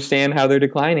need to understand how they're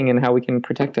declining and how we can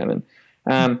protect them.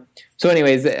 And so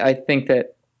anyways, I think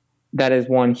that is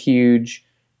one huge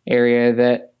area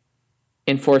that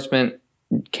enforcement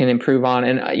can improve on.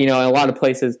 And, in a lot of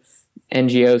places,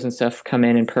 NGOs and stuff come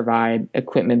in and provide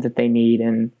equipment that they need,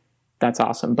 and that's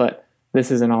awesome. But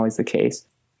this isn't always the case.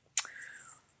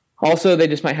 Also, they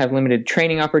just might have limited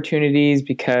training opportunities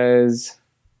because,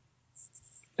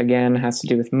 again, it has to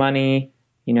do with money.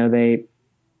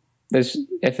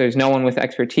 If there's no one with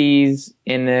expertise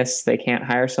in this, they can't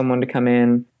hire someone to come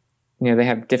in. They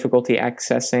have difficulty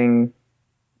accessing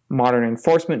modern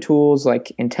enforcement tools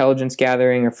like intelligence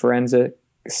gathering or forensic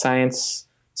science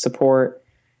support.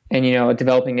 And,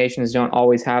 developing nations don't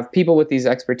always have people with these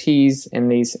expertise in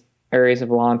these areas of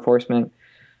law enforcement.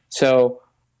 So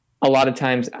a lot of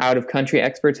times out of country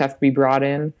experts have to be brought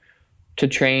in to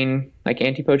train like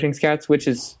anti-poaching scouts, which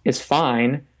is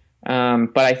fine.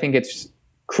 But I think it's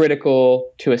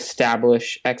critical to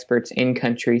establish experts in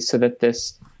country so that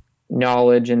this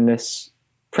knowledge and this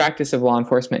practice of law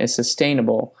enforcement is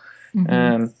sustainable.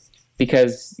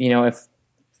 Because, if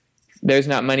there's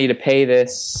not money to pay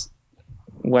this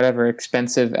whatever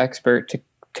expensive expert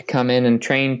to come in and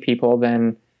train people,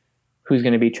 then who's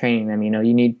going to be training them?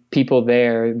 You need people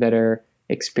there that are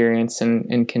experienced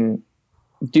and can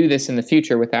do this in the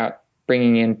future without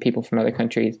bringing in people from other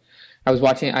countries.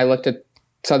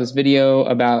 Saw this video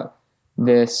about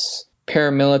this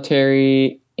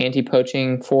paramilitary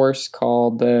anti-poaching force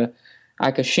called the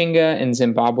Akashinga in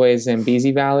Zimbabwe's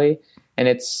Zambezi Valley. And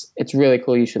it's really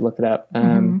cool. You should look it up.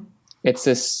 It's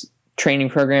this training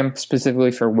program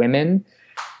specifically for women.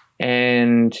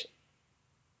 And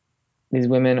these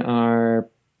women are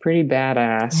pretty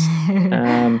badass.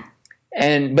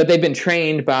 But they've been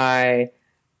trained by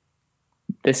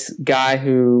this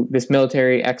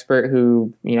military expert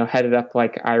who, headed up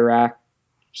like Iraq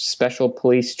Special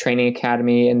Police Training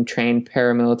Academy and trained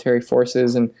paramilitary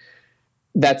forces. And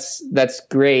that's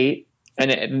great.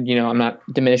 And, I'm not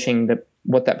diminishing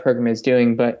what that program is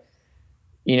doing, but,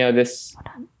 this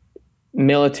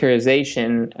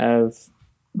militarization of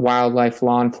wildlife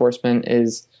law enforcement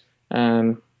is,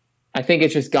 I think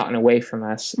it's just gotten away from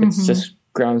us. It's just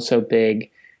grown so big,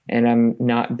 and I'm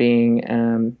not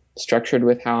being structured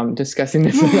with how I'm discussing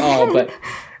this at all, but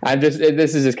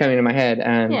this is just coming to my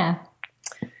head.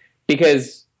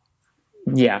 Because,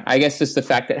 I guess just the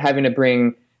fact that having to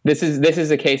bring, this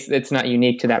is a case that's not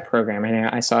unique to that program. And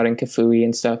I saw it in Kafui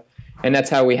and stuff. And that's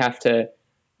how we have to,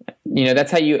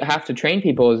 that's how you have to train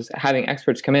people, is having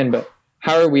experts come in. But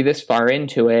how are we this far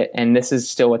into it? And this is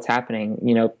still what's happening.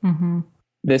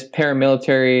 This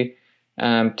paramilitary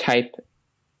type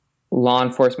law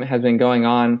enforcement has been going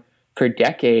on for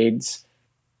decades,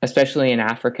 especially in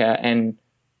Africa. And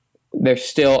there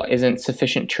still isn't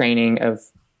sufficient training of,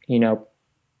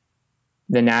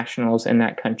 the nationals in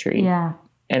that country. Yeah.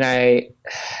 And I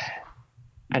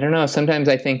don't know. Sometimes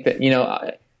I think that,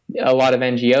 a lot of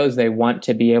NGOs, they want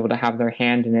to be able to have their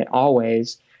hand in it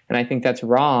always. And I think that's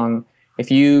wrong.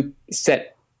 If you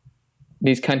set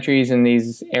these countries and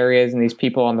these areas and these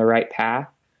people on the right path,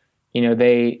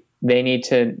 they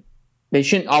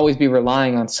shouldn't always be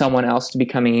relying on someone else to be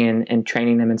coming in and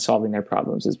training them and solving their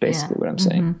problems, is basically what I'm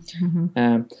saying.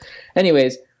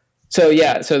 Anyways, so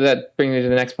that brings me to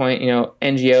the next point.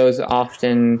 NGOs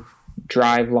often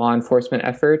drive law enforcement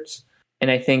efforts.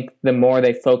 And I think the more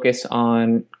they focus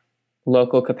on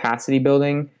local capacity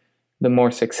building, the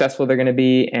more successful they're going to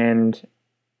be, and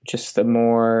just the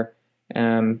more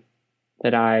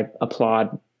that I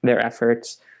applaud their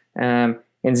efforts. In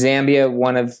Zambia,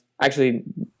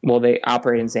 they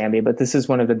operate in Zambia, but this is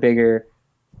one of the bigger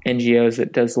NGOs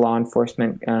that does law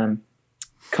enforcement.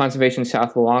 Conservation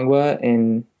South Luangwa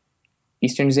in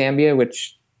eastern Zambia,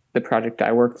 which the project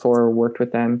I worked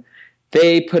with them.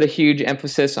 They put a huge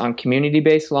emphasis on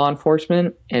community-based law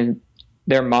enforcement, and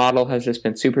their model has just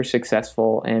been super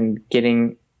successful in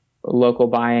getting local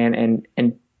buy-in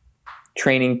and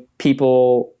training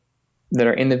people that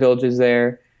are in the villages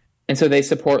there. And so they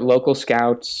support local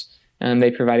scouts. They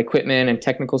provide equipment and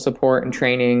technical support and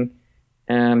training.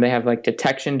 They have like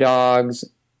detection dogs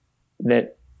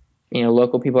that,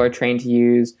 local people are trained to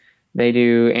use. They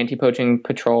do anti-poaching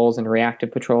patrols and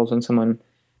reactive patrols when someone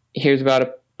hears about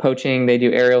a poaching. They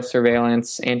do aerial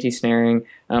surveillance, anti-snaring.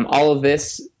 All of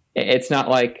this, it's not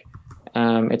like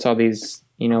it's all these,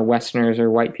 Westerners or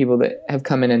white people that have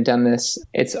come in and done this.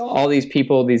 It's all these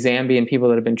people, these Zambian people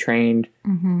that have been trained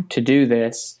to do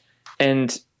this.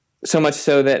 And so much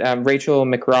so that Rachel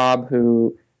McRobb,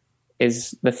 who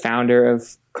is the founder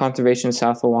of Conservation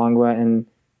South Luangwa, and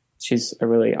she's a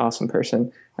really awesome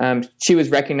person. She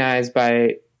was recognized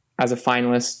as a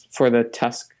finalist for the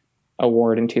Tusk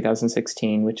Award in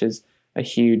 2016, which is a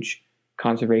huge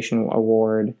conservation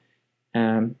award.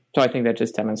 So I think that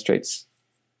just demonstrates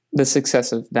the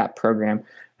success of that program.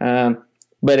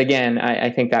 But again, I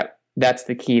think that's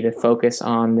the key, to focus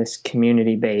on this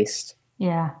community-based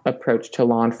approach to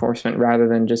law enforcement, rather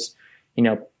than just,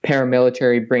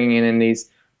 paramilitary bringing in these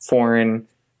foreign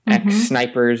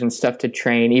ex-snipers and stuff to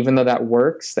train. Even though that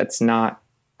works, that's not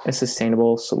a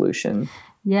sustainable solution.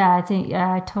 Yeah,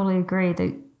 I totally agree.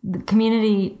 The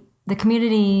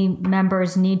community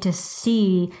members need to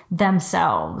see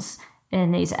themselves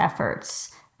in these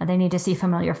efforts. They need to see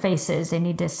familiar faces. They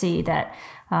need to see that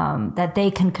that they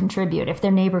can contribute. If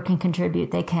their neighbor can contribute,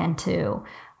 they can too.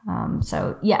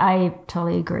 I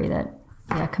totally agree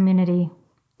that community.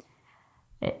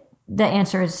 the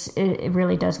answer is it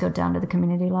really does go down to the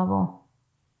community level.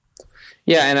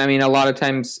 Yeah, and I mean, a lot of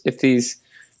times if these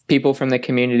people from the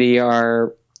community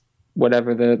are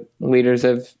whatever the leaders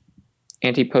of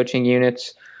anti-poaching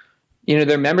units,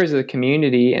 they're members of the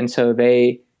community, and so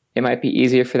it might be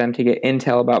easier for them to get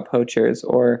intel about poachers.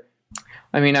 Or,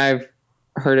 I mean, I've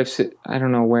heard of, I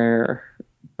don't know where,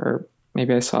 or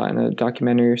maybe I saw it in a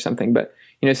documentary or something, but,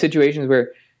 situations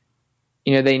where,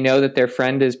 they know that their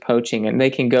friend is poaching and they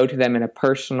can go to them in a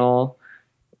personal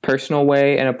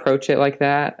way and approach it like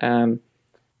that.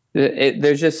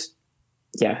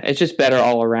 It's just better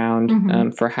all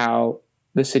around for how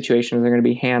the situations are going to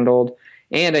be handled.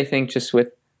 And I think just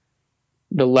with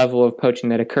the level of poaching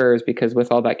that occurs, because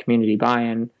with all that community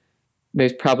buy-in,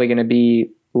 there's probably going to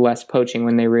be less poaching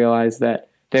when they realize that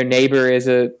their neighbor is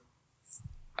a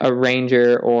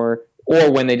ranger, or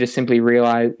when they just simply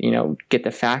realize, get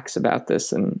the facts about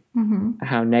this and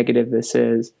how negative this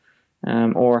is,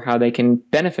 or how they can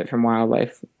benefit from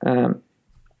wildlife.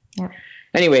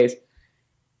 Anyways,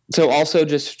 so also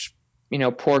just,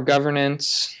 poor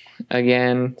governance.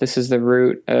 Again, this is the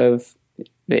root of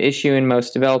the issue in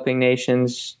most developing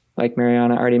nations, like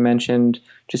Mariana already mentioned,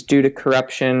 just due to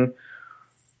corruption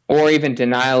or even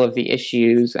denial of the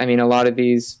issues. I mean, a lot of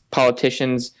these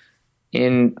politicians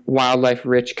in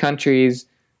wildlife-rich countries,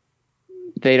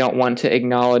 they don't want to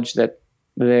acknowledge that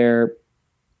their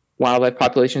wildlife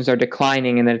populations are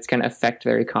declining and that it's going to affect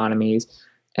their economies.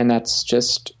 And that's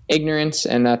just ignorance,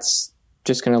 and that's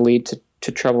just going to lead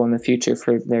to trouble in the future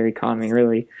for their economy,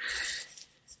 really.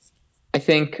 I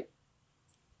think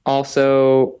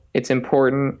also it's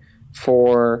important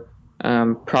for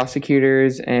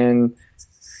prosecutors and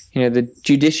the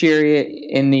judiciary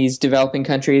in these developing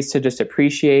countries to just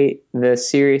appreciate the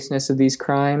seriousness of these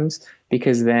crimes,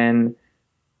 because then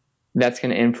that's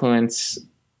going to influence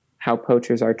how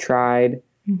poachers are tried,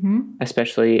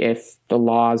 especially if the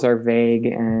laws are vague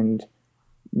and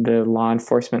the law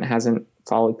enforcement hasn't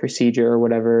followed procedure or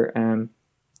whatever.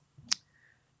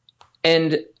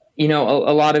 And,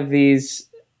 a lot of these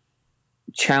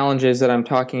challenges that I'm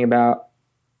talking about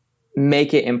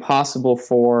make it impossible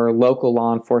for local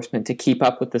law enforcement to keep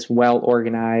up with this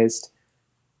well-organized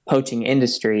poaching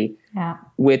industry,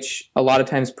 which a lot of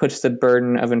times puts the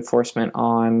burden of enforcement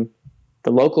on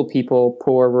the local people,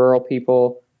 poor rural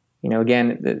people.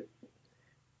 Again,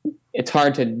 it's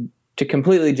hard to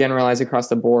completely generalize across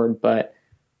the board, but,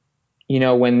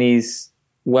 when these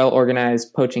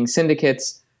well-organized poaching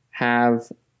syndicates have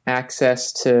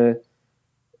access to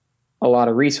a lot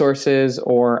of resources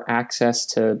or access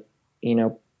to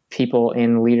people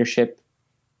in leadership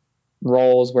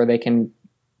roles where they can,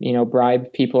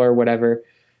 bribe people or whatever,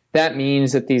 that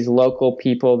means that these local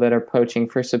people that are poaching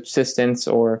for subsistence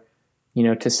or,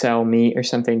 to sell meat or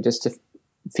something just to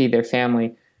feed their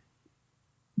family,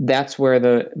 that's where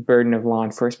the burden of law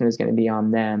enforcement is going to be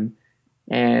on them.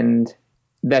 And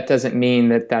that doesn't mean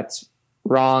that that's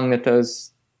wrong, that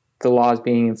the laws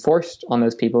being enforced on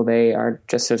those people, they are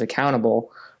just as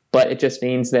accountable. But it just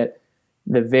means that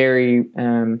the very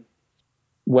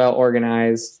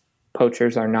well-organized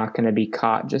poachers are not going to be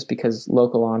caught just because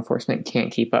local law enforcement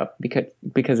can't keep up,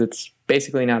 because it's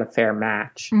basically not a fair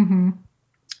match.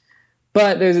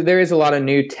 But there is a lot of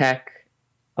new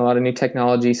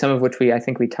technology, some of which I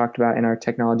think we talked about in our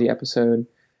technology episode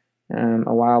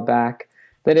a while back,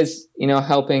 that is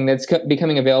helping, that's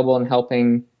becoming available and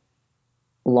helping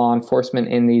law enforcement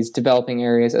in these developing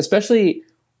areas, especially.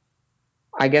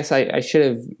 I guess I should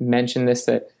have mentioned this,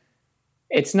 that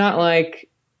it's not like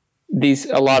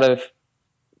a lot of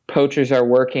poachers are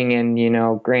working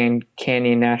in, Grand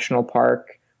Canyon National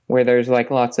Park, where there's like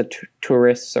lots of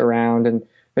tourists around and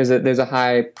there's a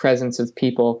high presence of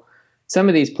people. Some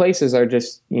of these places are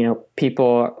just,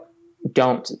 people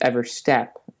don't ever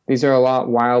step. These are a lot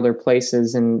wilder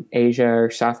places in Asia or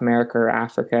South America or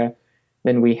Africa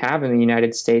than we have in the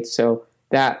United States. So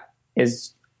that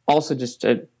is also just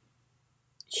a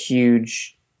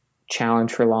huge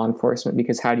challenge for law enforcement,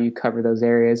 because how do you cover those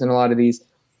areas? And a lot of these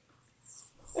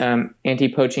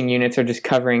anti-poaching units are just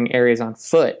covering areas on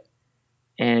foot.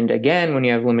 And again, when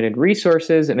you have limited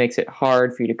resources, it makes it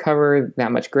hard for you to cover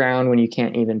that much ground when you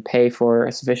can't even pay for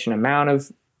a sufficient amount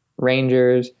of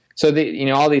rangers. So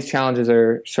all these challenges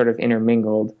are sort of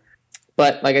intermingled.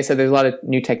 But like I said, there's a lot of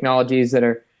new technologies that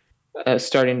are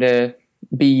starting to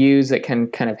be used that can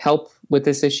kind of help with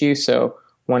this issue. So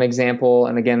one example,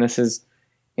 and again, this is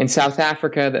in South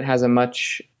Africa, that has a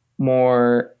much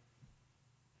more,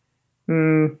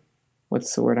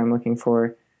 what's the word I'm looking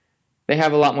for? They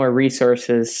have a lot more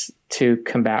resources to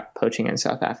combat poaching in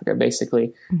South Africa,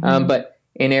 basically. But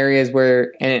in areas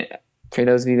where, and For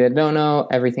those of you that don't know,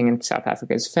 everything in South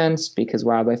Africa is fenced because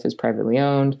wildlife is privately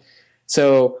owned.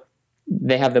 So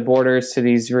they have the borders to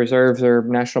these reserves or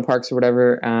national parks or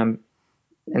whatever.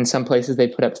 In some places, they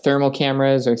put up thermal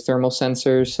cameras or thermal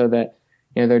sensors so that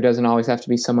there doesn't always have to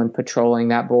be someone patrolling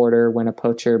that border. When a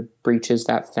poacher breaches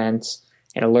that fence,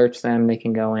 it alerts them. They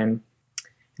can go in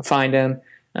and find them.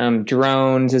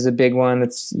 Drones is a big one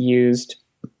that's used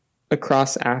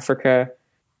across Africa.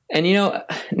 And, now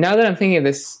that I'm thinking of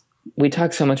this, we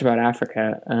talk so much about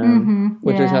Africa,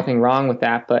 which there's nothing wrong with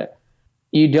that, but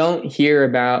you don't hear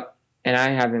about, and I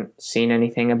haven't seen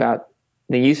anything about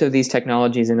the use of these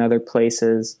technologies in other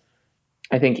places.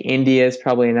 I think India is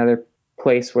probably another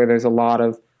place where there's a lot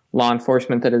of law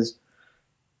enforcement that is,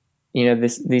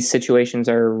 these situations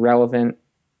are relevant.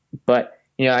 But,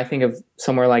 I think of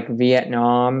somewhere like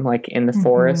Vietnam, like in the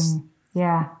forest.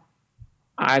 Yeah.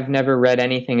 I've never read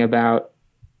anything about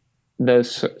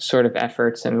those sort of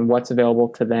efforts and what's available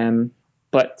to them.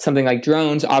 But something like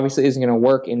drones obviously isn't going to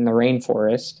work in the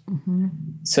rainforest.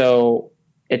 So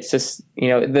it's just,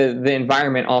 the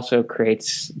environment also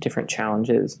creates different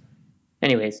challenges.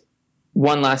 Anyways,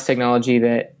 one last technology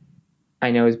that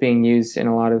I know is being used in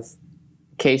a lot of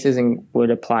cases and would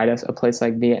apply to a place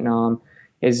like Vietnam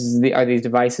are these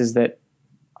devices that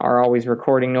are always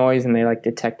recording noise, and they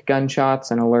detect gunshots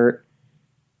and alert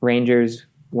rangers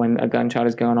when a gunshot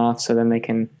is going off, so then they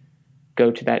can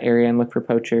go to that area and look for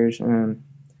poachers.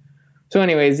 So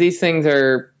anyways, these things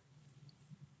are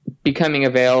becoming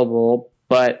available,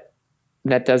 but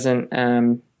that doesn't,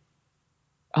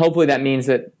 hopefully that means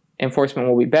that enforcement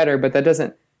will be better, but that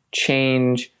doesn't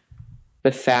change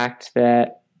the fact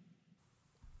that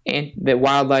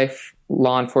wildlife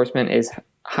law enforcement is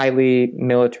highly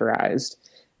militarized.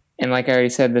 And like I already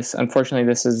said, unfortunately,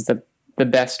 this is the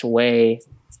best way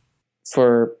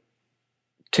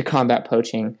to combat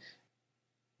poaching.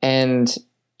 And,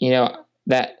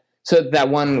 that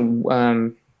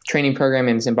one training program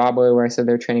in Zimbabwe where I said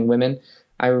they're training women,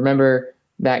 I remember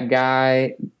that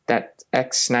guy, that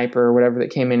ex-sniper or whatever that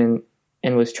came in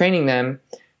and was training them.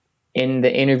 In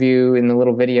the interview, in the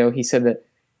little video, he said that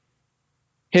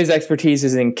his expertise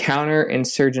is in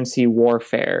counterinsurgency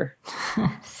warfare,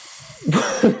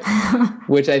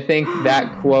 which I think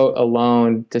that quote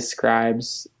alone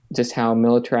describes just how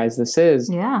militarized this is.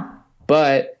 Yeah.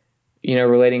 But,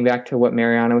 relating back to what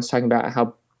Mariana was talking about,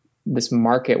 how this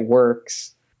market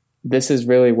works, this is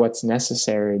really what's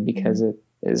necessary because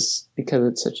it's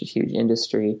such a huge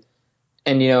industry.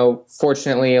 And,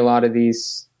 fortunately, a lot of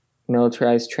these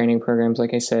militarized training programs,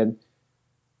 like I said,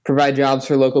 provide jobs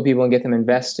for local people and get them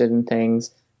invested in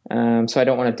things. So I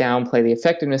don't want to downplay the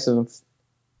effectiveness of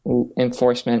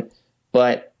enforcement,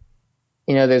 but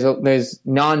there's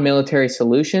non-military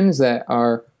solutions that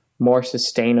are more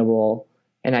sustainable,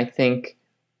 and I think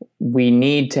we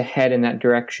need to head in that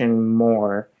direction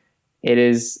more. It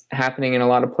is happening in a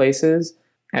lot of places.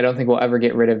 I don't think we'll ever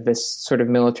get rid of this sort of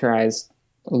militarized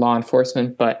law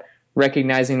enforcement, but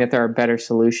recognizing that there are better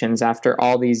solutions after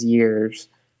all these years.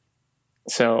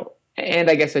 So, and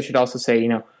I guess I should also say,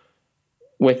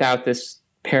 without this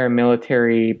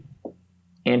paramilitary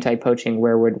anti-poaching,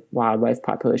 where would wildlife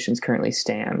populations currently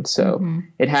stand? So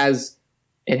it has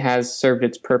served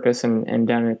its purpose and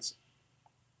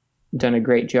done a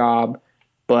great job.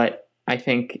 But I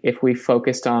think if we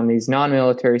focused on these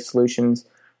non-military solutions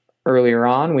earlier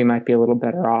on, we might be a little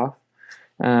better off.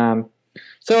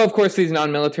 So, of course, these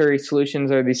non-military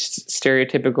solutions are these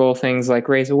stereotypical things like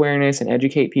raise awareness and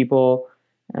educate people.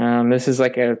 This is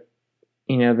like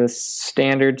the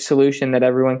standard solution that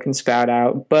everyone can spout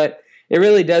out. But it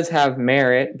really does have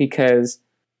merit because,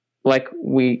 like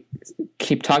we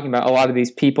keep talking about, a lot of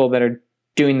these people that are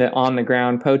doing the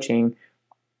on-the-ground poaching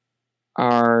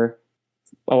are,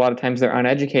 a lot of times they're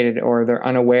uneducated or they're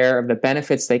unaware of the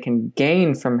benefits they can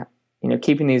gain from,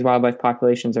 keeping these wildlife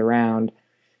populations around.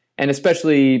 And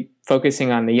especially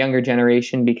focusing on the younger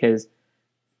generation because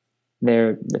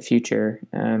they're the future.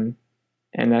 And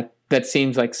that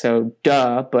seems like so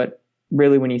duh, but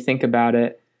really when you think about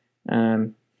it,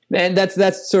 and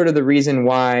that's sort of the reason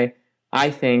why I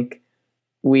think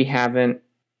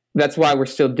that's why we're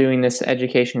still doing this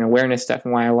education awareness stuff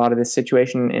and why a lot of this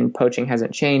situation in poaching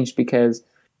hasn't changed, because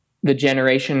the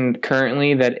generation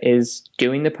currently that is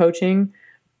doing the poaching,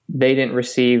 they didn't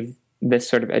receive this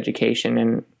sort of education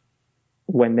and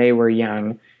when they were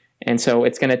young. And so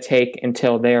it's going to take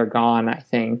until they're gone, I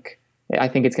think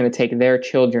it's going to take their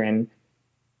children,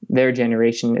 their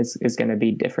generation is going to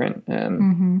be different.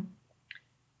 And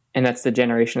that's the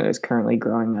generation that is currently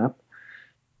growing up.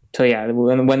 So yeah,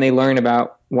 when they learn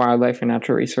about wildlife and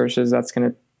natural resources, that's going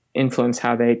to influence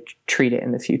how they treat it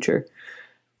in the future.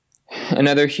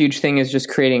 Another huge thing is just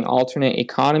creating alternate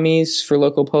economies for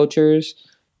local poachers,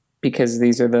 because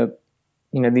these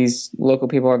local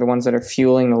people are the ones that are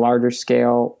fueling the larger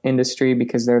scale industry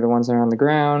because they're the ones that are on the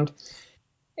ground.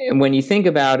 And when you think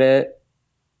about it,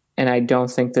 and I don't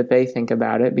think that they think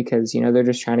about it because, they're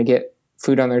just trying to get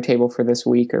food on their table for this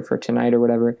week or for tonight or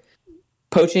whatever.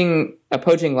 Poaching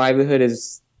livelihood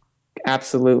is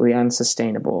absolutely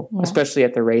unsustainable, especially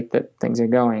at the rate that things are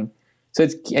going. So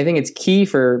I think it's key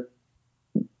for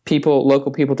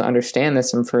local people to understand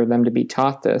this and for them to be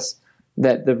taught this,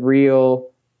 that the real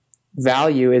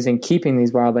value is in keeping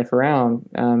these wildlife around.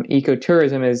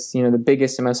 Ecotourism is, the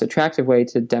biggest and most attractive way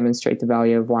to demonstrate the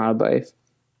value of wildlife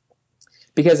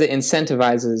because it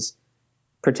incentivizes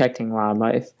protecting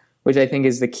wildlife, which I think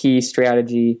is the key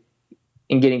strategy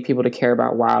in getting people to care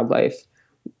about wildlife,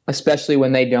 especially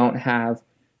when they don't have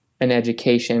an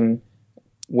education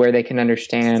where they can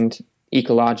understand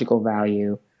ecological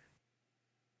value.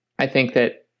 I think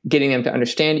that getting them to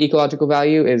understand ecological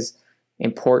value is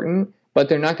important, but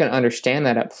they're not going to understand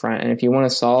that up front. And if you want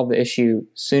to solve the issue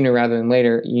sooner rather than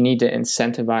later, you need to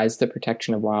incentivize the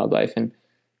protection of wildlife. And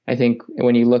I think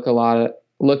when you look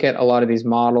at a lot of these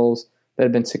models that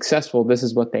have been successful, this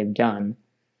is what they've done,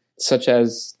 such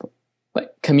as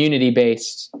like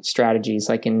community-based strategies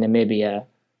like in Namibia,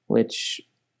 which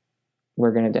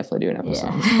we're going to definitely do an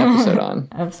episode on.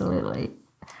 Absolutely.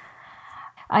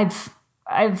 I've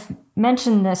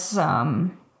mentioned this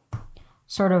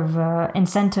sort of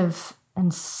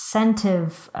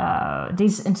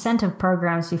these incentive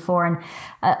programs before, and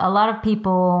a lot of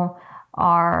people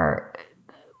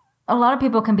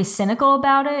can be cynical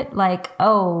about it, like,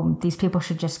 oh, these people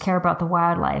should just care about the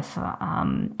wildlife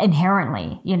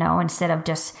inherently, instead of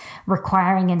just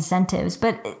requiring incentives.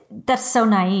 But that's so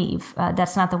naive.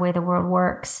 That's not the way the world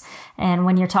works. And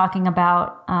when you're talking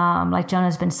about, like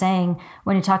Jonah's been saying,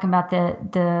 when you're talking about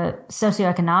the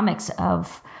socioeconomics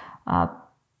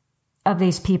of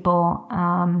these people,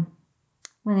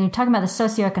 when you're talking about the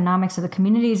socioeconomics of the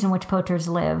communities in which poachers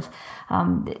live,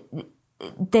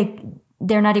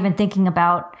 they're not even thinking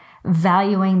about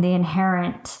valuing the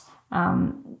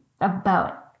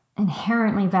about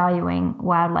inherently valuing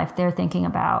wildlife. They're thinking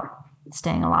about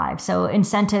staying alive. So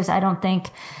incentives, I don't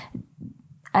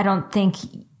think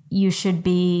you should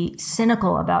be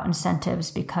cynical about incentives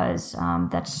because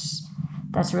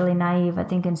that's really naive. I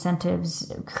think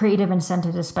incentives, creative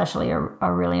incentives especially,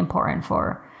 are really important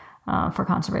for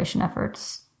conservation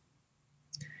efforts.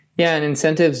 Yeah, and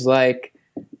incentives like,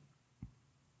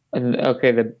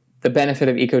 the benefit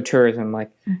of ecotourism, like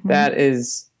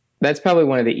that's probably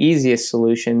one of the easiest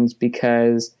solutions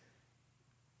because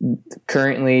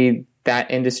currently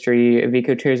that industry of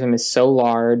ecotourism is so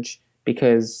large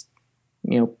because,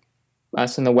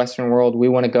 us in the Western world, we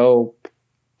want to go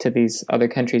to these other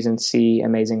countries and see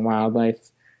amazing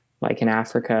wildlife, like in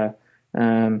Africa.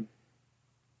 And,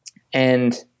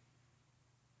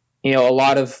 a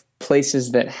lot of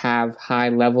places that have high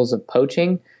levels of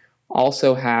poaching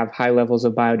also have high levels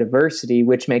of biodiversity,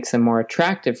 which makes them more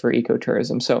attractive for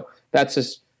ecotourism. So I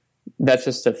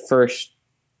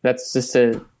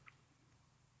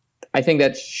think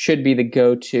that should be the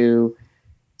go-to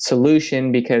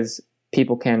solution because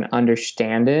people can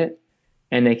understand it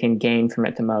and they can gain from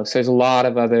it the most. There's a lot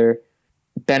of other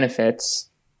benefits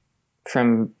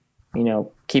from,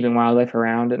 keeping wildlife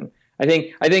around. And I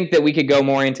think that we could go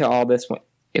more into all this when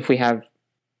we have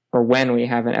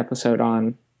an episode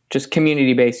on just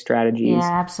community-based strategies.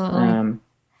 Yeah, absolutely.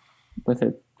 With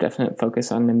a definite focus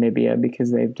on Namibia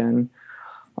because they've done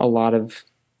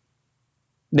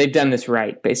this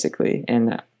right, basically.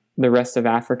 And the rest of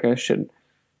Africa should,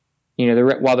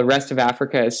 while the rest of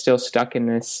Africa is still stuck in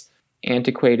this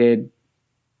antiquated,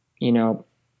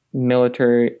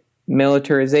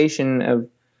 militarization of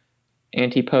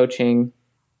anti-poaching,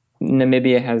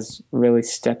 Namibia has really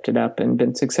stepped it up and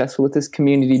been successful with this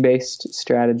community-based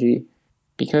strategy.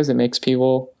 Because it makes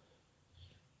people,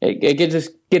 it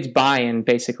gets buy-in,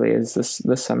 basically, is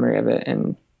the summary of it.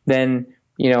 And then,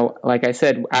 like I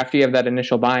said, after you have that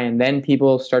initial buy-in, then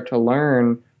people start to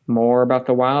learn more about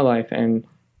the wildlife and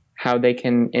how they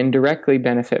can indirectly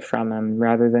benefit from them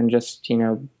rather than just,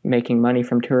 making money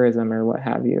from tourism or what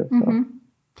have you. So.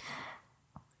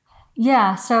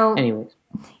 Yeah. So anyways.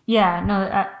 Yeah,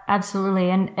 no, absolutely.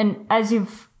 And as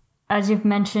you've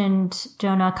mentioned,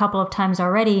 Jonah, a couple of times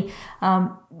already,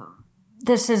 the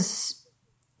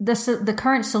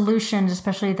current solutions,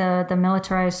 especially the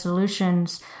militarized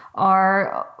solutions,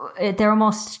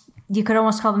 you could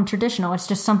almost call them traditional. It's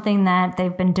just something that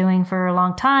they've been doing for a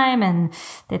long time and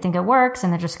they think it works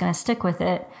and they're just going to stick with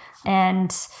it.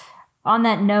 And on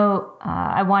that note,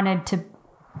 I wanted to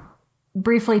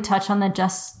briefly touch on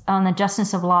the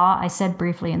justness of law. I said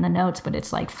briefly in the notes, but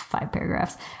it's like 5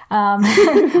 paragraphs.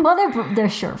 Well, they're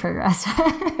short paragraphs.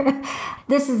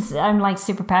 I'm like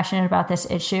super passionate about this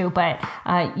issue, but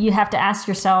you have to ask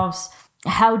yourselves,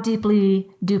 how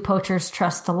deeply do poachers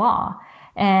trust the law,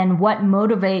 and what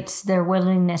motivates their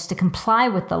willingness to comply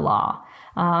with the law?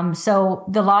 So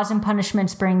the laws and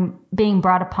punishments being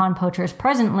brought upon poachers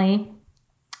presently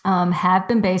have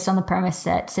been based on the premise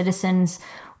that citizens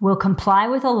will comply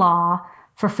with a law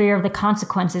for fear of the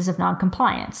consequences of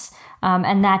noncompliance.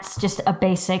 And that's just a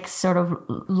basic sort of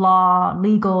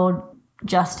legal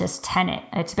justice tenet.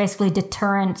 It's basically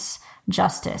deterrence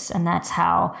justice, and that's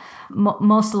how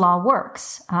most law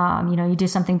works. You do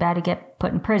something bad to get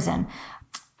put in prison.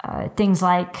 Things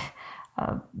like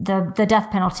the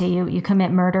death penalty, you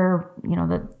commit murder,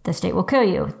 the state will kill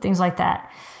you, things like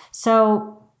that.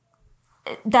 So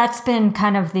that's been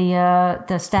kind of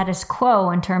the status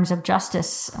quo in terms of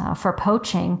justice for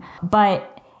poaching.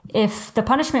 But if the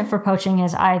punishment for poaching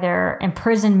is either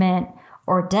imprisonment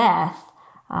or death,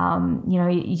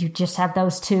 you just have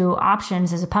those two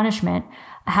options as a punishment.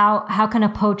 How can a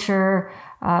poacher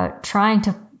trying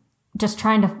to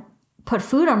put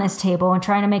food on his table and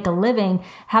trying to make a living,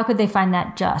 how could they find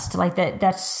that just? Like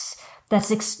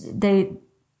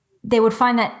they would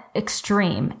find that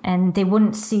extreme, and they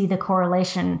wouldn't see the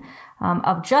correlation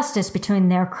of justice between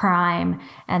their crime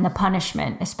and the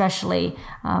punishment, especially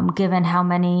given how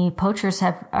many poachers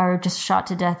are just shot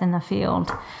to death in the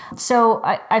field. So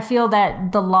I feel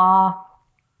that the law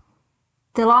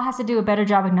has to do a better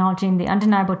job acknowledging the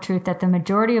undeniable truth that the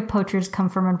majority of poachers come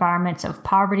from environments of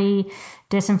poverty,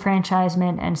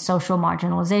 disenfranchisement, and social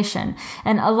marginalization.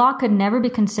 And a law could never be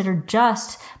considered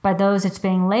just by those it's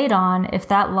being laid on if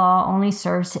that law only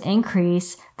serves to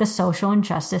increase the social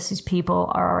injustices people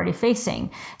are already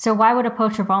facing. So why would a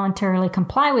poacher voluntarily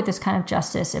comply with this kind of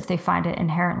justice if they find it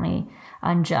inherently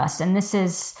unjust? And this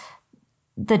is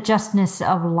the justness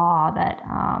of law that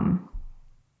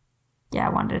I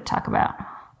wanted to talk about.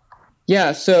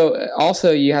 Yeah, so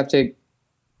also you have to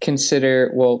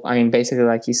consider, basically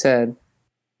like you said,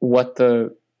 how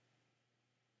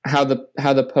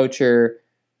the poacher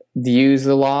views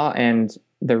the law and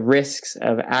the risks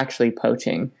of actually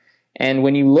poaching. And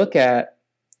when you look at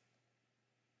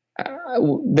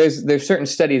there's certain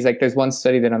studies, like there's one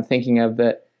study that I'm thinking of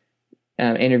that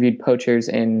interviewed poachers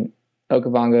in the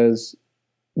Okavango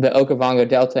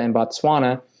Delta in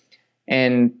Botswana,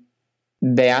 and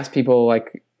they asked people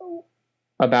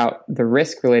about the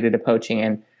risk related to poaching,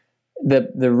 and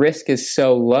the risk is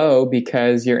so low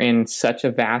because you're in such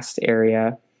a vast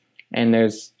area, and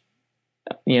there's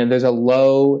a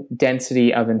low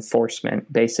density of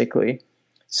enforcement, basically.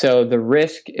 So the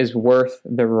risk is worth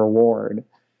the reward,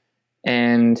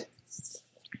 and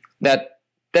that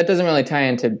doesn't really tie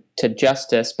into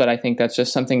justice, but I think that's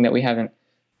just something that we haven't,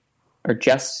 or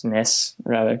justness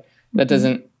rather, that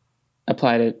doesn't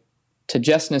apply to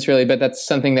justness really, but that's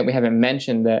something that we haven't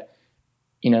mentioned, that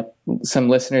some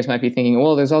listeners might be thinking,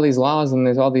 well, there's all these laws and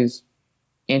there's all these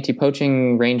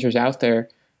anti-poaching rangers out there.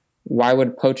 Why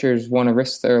would poachers want to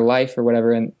risk their life or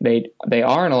whatever? And they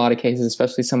are in a lot of cases,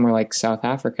 especially somewhere like South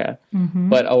Africa. Mm-hmm.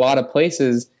 But a lot of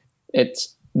places,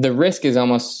 the risk is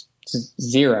almost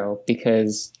zero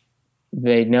because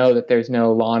they know that there's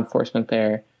no law enforcement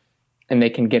there and they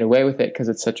can get away with it because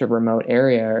it's such a remote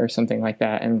area or something like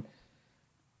that. And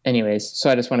anyways, so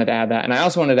I just wanted to add that. And I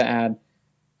also wanted to add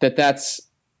that that's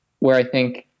where I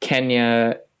think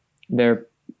Kenya, the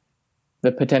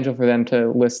potential for them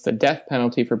to list the death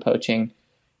penalty for poaching,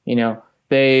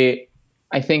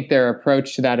 I think their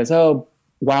approach to that is,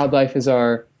 wildlife is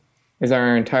our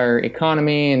entire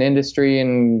economy and industry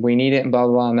and we need it and blah,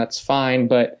 blah, blah, and that's fine.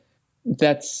 But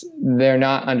they're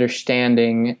not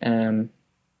understanding,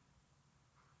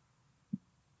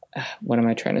 what am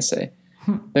I trying to say?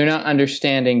 They're not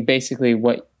understanding basically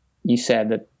what you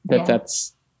said,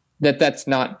 that's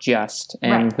not just,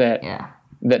 and that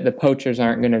the poachers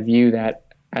aren't going to view that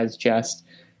as just.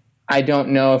 I don't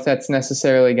know if that's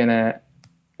necessarily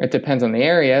it depends on the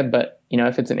area, but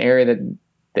if it's an area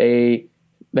that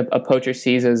a poacher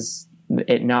sees as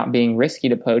it not being risky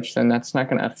to poach, then that's not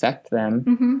going to affect them.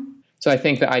 Mm-hmm. So I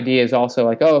think the idea is also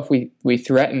if we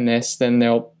threaten this, then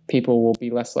people will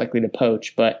be less likely to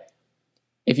poach. But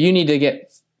if you need to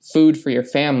get food for your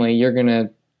family, you're going to,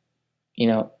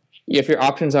 if your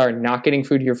options are not getting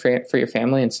food for your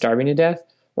family and starving to death,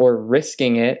 or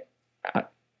risking it,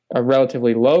 a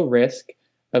relatively low risk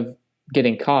of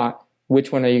getting caught,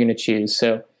 which one are you going to choose?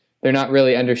 So they're not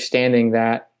really understanding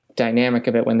that dynamic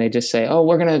of it when they just say,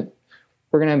 we're going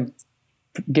to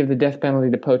give the death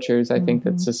penalty to poachers. I think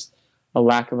that's just a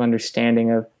lack of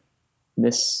understanding of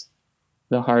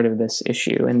the heart of this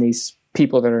issue and these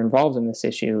people that are involved in this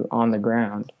issue on the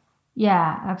ground.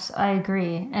 Yeah, I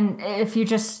agree. And if you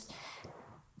just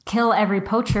kill every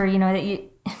poacher,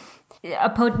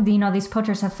 these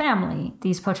poachers have family,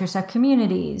 these poachers have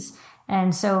communities,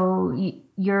 and so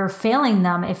you're failing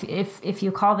them. If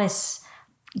you call this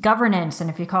governance and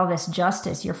if you call this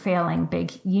justice, you're failing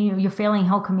you're failing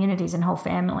whole communities and whole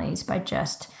families by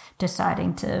just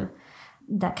deciding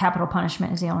that capital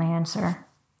punishment is the only answer.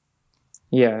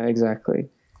 Yeah, exactly.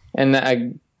 And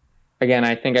I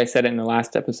think I said it in the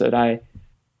last episode. I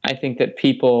think that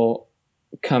people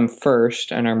come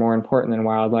first and are more important than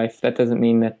wildlife. That doesn't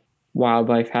mean that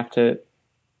wildlife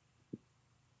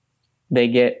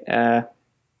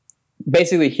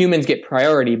basically humans get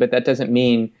priority, but that doesn't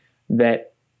mean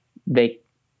that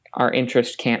our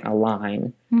interests can't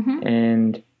align. Mm-hmm.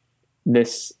 And the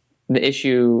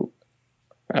issue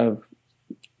of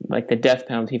like the death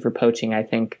penalty for poaching, I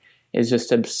think, is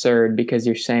just absurd, because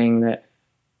you're saying that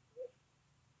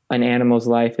an animal's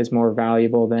life is more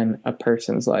valuable than a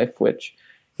person's life, which,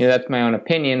 that's my own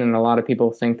opinion. And a lot of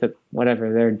people think that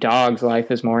their dog's life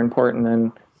is more important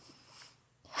than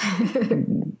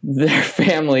their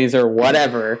families or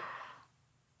whatever.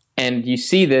 And you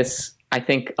see this, I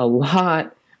think, a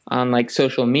lot on like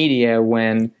social media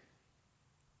when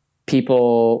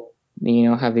people,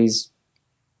 have these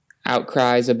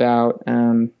outcries about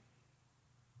an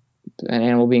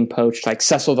animal being poached, like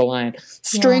Cecil the lion,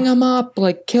 string him up,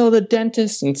 like kill the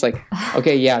dentist. And it's like,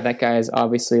 okay, yeah, that guy is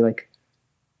obviously like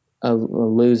a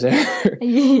loser.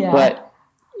 Yeah. But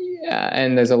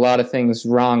and there's a lot of things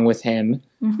wrong with him.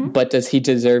 Mm-hmm. But does he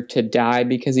deserve to die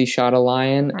because he shot a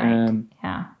lion? Right.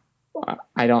 Yeah.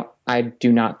 I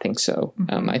do not think so.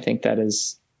 Mm-hmm. I think that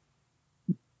is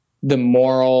the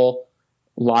moral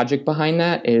logic behind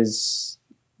that is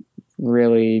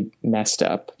really messed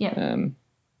up. Yeah.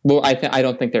 Well, I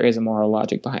don't think there is a moral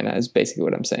logic behind that, is basically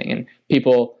what I'm saying. And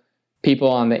people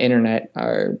on the internet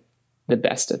are the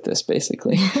best at this,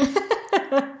 basically.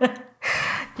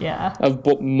 Yeah. Of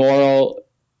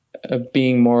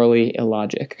being morally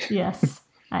illogic. Yes,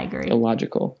 I agree.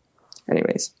 Illogical.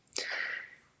 Anyways.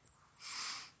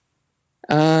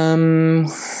 So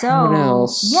what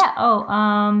else?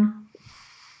 Yeah.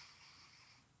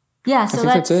 Yeah, so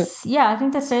that's it. Yeah, I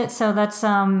think that's it. So that's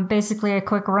basically a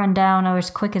quick rundown, or as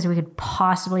quick as we could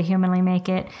possibly humanly make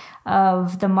it,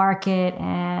 of the market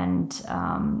and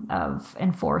of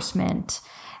enforcement.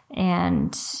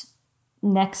 And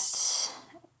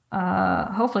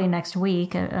hopefully next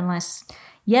week, unless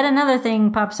yet another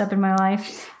thing pops up in my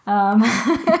life,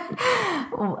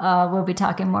 we'll be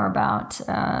talking more about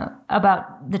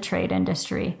the trade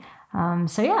industry.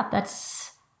 So yeah, that's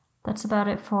about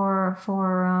it for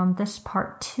this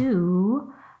part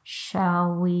 2.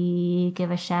 Shall we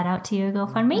give a shout out to your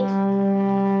GoFundMe?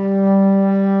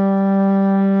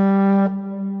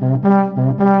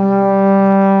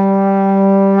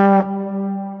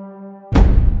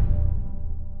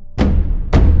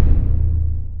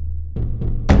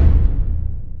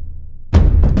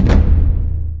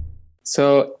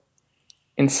 So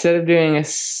instead of doing a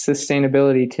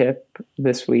sustainability tip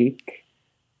this week,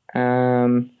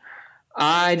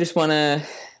 I just want to,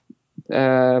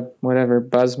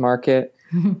 buzz market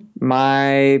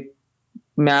my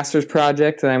master's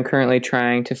project that I'm currently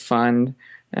trying to fund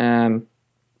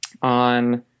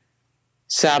on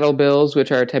saddlebills,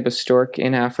 which are a type of stork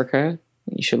in Africa.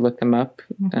 You should look them up.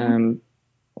 Mm-hmm.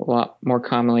 A lot more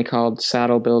commonly called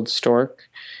saddle-billed stork.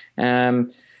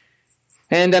 And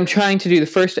I'm trying to do the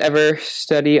first ever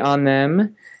study on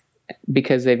them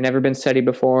because they've never been studied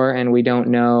before, and we don't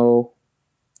know,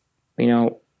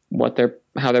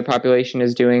 how their population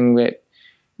is doing. But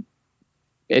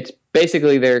it's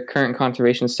basically their current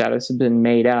conservation status has been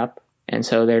made up, and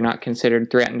so they're not considered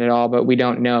threatened at all. But we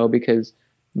don't know because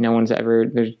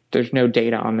there's no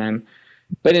data on them.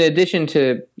 But in addition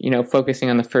to focusing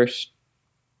on the first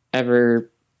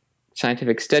ever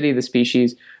scientific study of the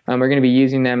species, we're going to be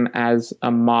using them as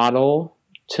a model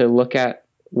to look at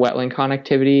wetland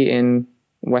connectivity in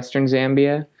Western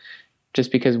Zambia,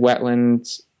 just because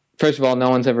wetlands, first of all, no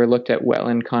one's ever looked at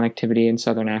wetland connectivity in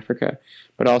Southern Africa,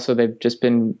 but also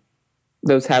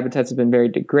those habitats have been very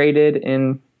degraded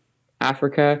in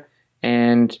Africa,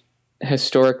 and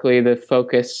historically the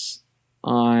focus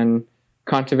on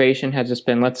conservation has just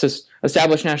been, let's just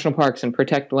establish national parks and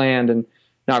protect land, and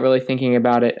not really thinking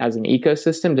about it as an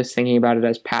ecosystem, just thinking about it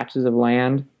as patches of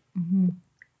land. Mm-hmm. And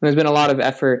there's been a lot of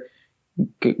effort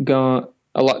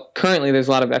currently there's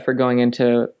a lot of effort going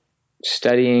into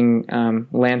studying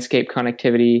landscape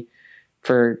connectivity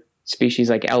for species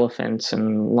like elephants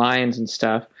and lions and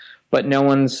stuff, but no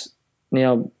one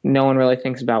really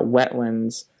thinks about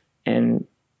wetlands and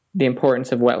the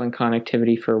importance of wetland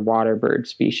connectivity for water bird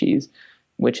species,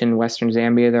 which in Western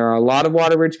Zambia, there are a lot of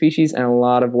water bird species and a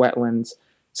lot of wetlands,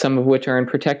 some of which are in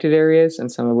protected areas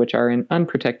and some of which are in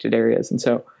unprotected areas. And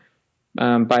so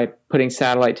by putting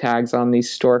satellite tags on these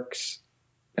storks,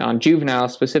 on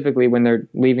juveniles specifically, when they're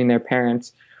leaving their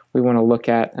parents, we want to look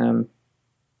at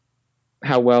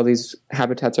how well these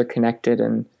habitats are connected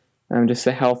and just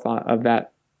the health of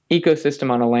that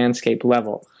ecosystem on a landscape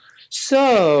level.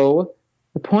 So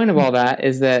the point of all that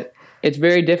is that it's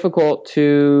very difficult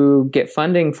to get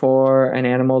funding for an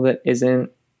animal that isn't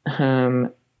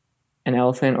an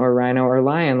elephant or rhino or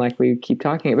lion, like we keep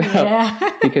talking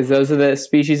about, because those are the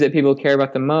species that people care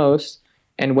about the most.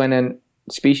 And when a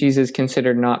species is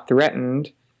considered not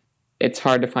threatened, it's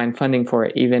hard to find funding for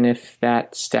it, even if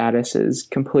that status is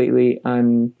completely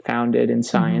unfounded in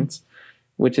science,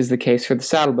 which is the case for the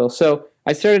saddlebill. So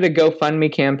I started a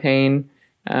GoFundMe campaign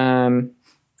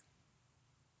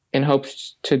in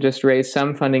hopes to just raise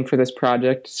some funding for this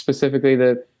project. Specifically,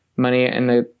 the money in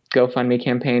the GoFundMe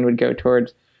campaign would go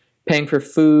towards paying for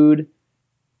food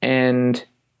and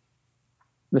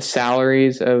the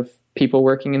salaries of people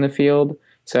working in the field.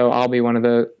 So I'll be one of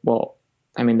the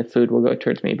food will go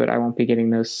towards me, but I won't be getting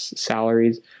those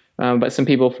salaries. But some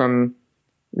people from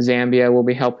Zambia will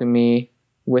be helping me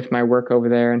with my work over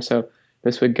there. And so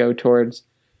this would go towards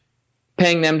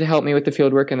paying them to help me with the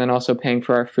field work and then also paying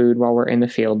for our food while we're in the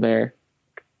field there.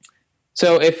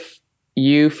 So if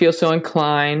you feel so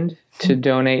inclined to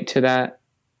donate to that,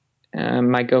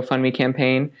 my GoFundMe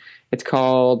campaign, it's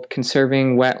called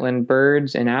Conserving Wetland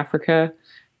Birds in Africa.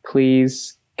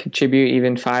 Please contribute.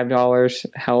 Even $5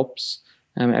 helps.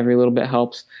 Every little bit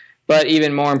helps. But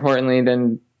even more importantly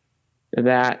than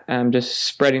that, just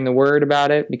spreading the word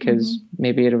about it, because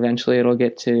maybe eventually it'll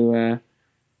get to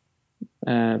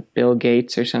Bill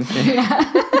Gates or something.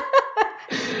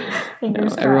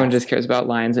 Everyone just cares about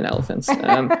lions and elephants.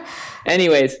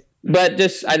 Anyways, but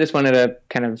I just wanted to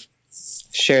kind of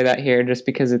share that here, just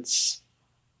because it's,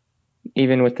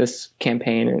 even with this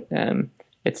campaign,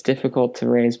 it's difficult to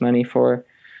raise money for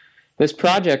this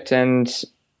project, and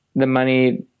the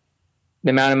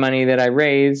amount of money that I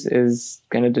raise is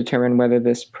going to determine whether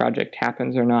this project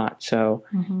happens or not. So,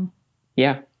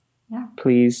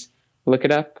 please look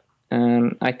it up.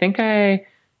 I think I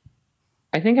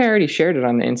already shared it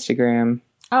on the Instagram.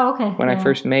 Oh, okay. When I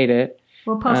first made it.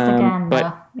 We'll post again,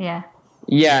 though. Yeah.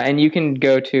 Yeah, and you can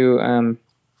go to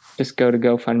just go to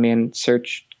GoFundMe and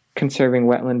search Conserving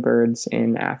Wetland Birds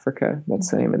in Africa.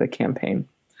 That's the name of the campaign.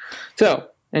 So,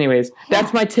 anyways,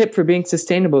 that's my tip for being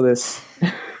sustainable this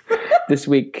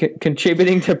week,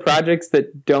 contributing to projects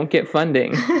that don't get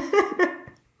funding.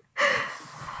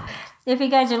 If you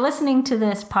guys are listening to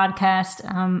this podcast,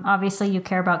 obviously you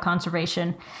care about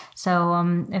conservation.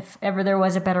 So if ever there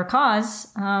was a better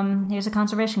cause, here's a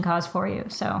conservation cause for you.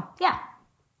 So, yeah.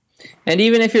 And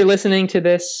even if you're listening to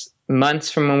this months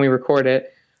from when we record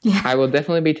it, I will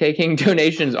definitely be taking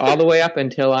donations all the way up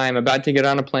until I'm about to get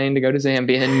on a plane to go to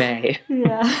Zambia in May.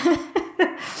 Yeah.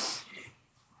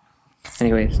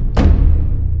 Anyways.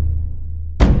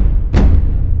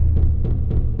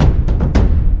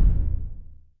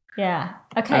 Yeah.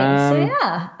 Okay.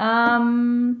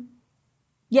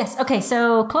 Yes. Okay.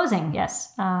 So closing.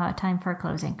 Yes. Time for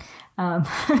closing.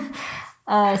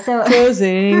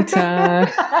 Closing time.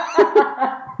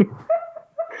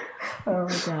 Oh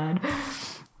my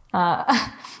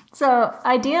God. So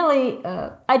ideally,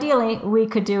 we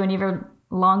could do an even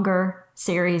longer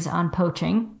series on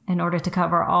poaching in order to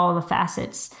cover all the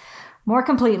facets more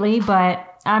completely, but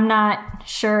I'm not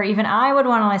sure even I would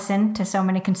want to listen to so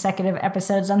many consecutive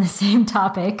episodes on the same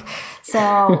topic.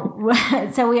 So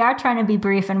we are trying to be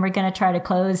brief, and we're going to try to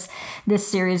close this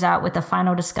series out with a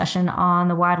final discussion on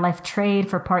the wildlife trade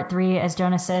for part 3. As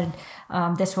Jonah said,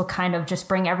 this will kind of just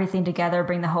bring everything together,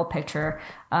 bring the whole picture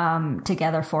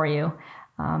together for you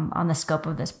on the scope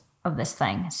of this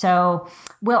thing. So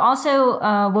we'll also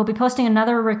we'll be posting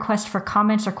another request for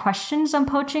comments or questions on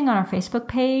poaching on our Facebook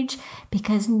page,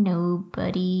 because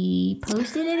nobody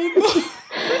posted anything.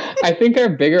 I think our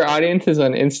bigger audience is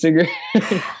on Instagram.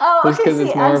 Oh, okay. Because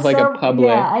it's more of like a public.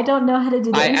 Yeah, I don't know how to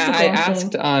do the Instagram I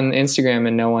asked on Instagram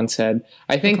and no one said.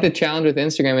 I think the challenge with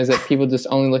Instagram is that people just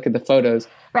only look at the photos.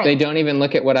 Right. They don't even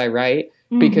look at what I write,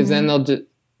 because then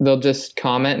they'll just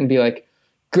comment and be like,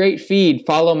 "Great feed,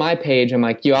 follow my page." I'm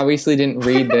like, you obviously didn't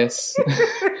read this.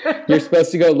 You're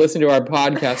supposed to go listen to our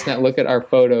podcast, not look at our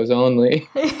photos only.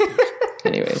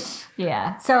 Anyways.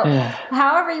 Yeah. So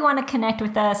however you want to connect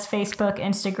with us, Facebook,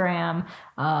 Instagram,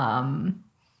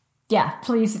 yeah,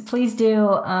 please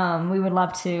do. We would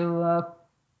love to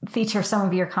feature some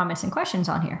of your comments and questions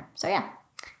on here. So yeah.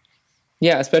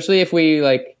 Yeah, especially if we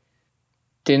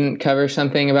didn't cover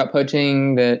something about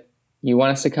poaching that you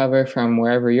want us to cover from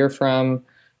wherever you're from.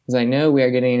 Because I know we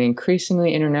are getting an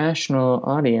increasingly international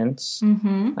audience.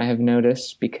 Mm-hmm. I have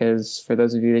noticed, because for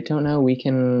those of you that don't know, we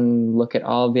can look at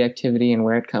all of the activity and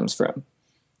where it comes from.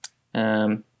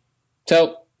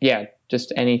 So yeah,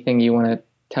 just anything you want to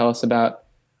tell us about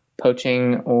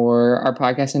poaching or our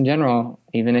podcast in general,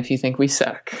 even if you think we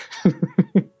suck.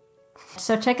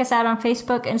 So check us out on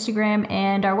Facebook, Instagram,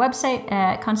 and our website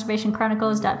at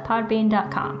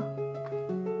conservationchronicles.podbean.com.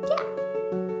 Yeah.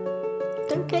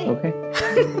 Okay. Okay.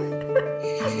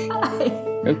 Bye.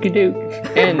 Okie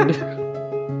doke. End.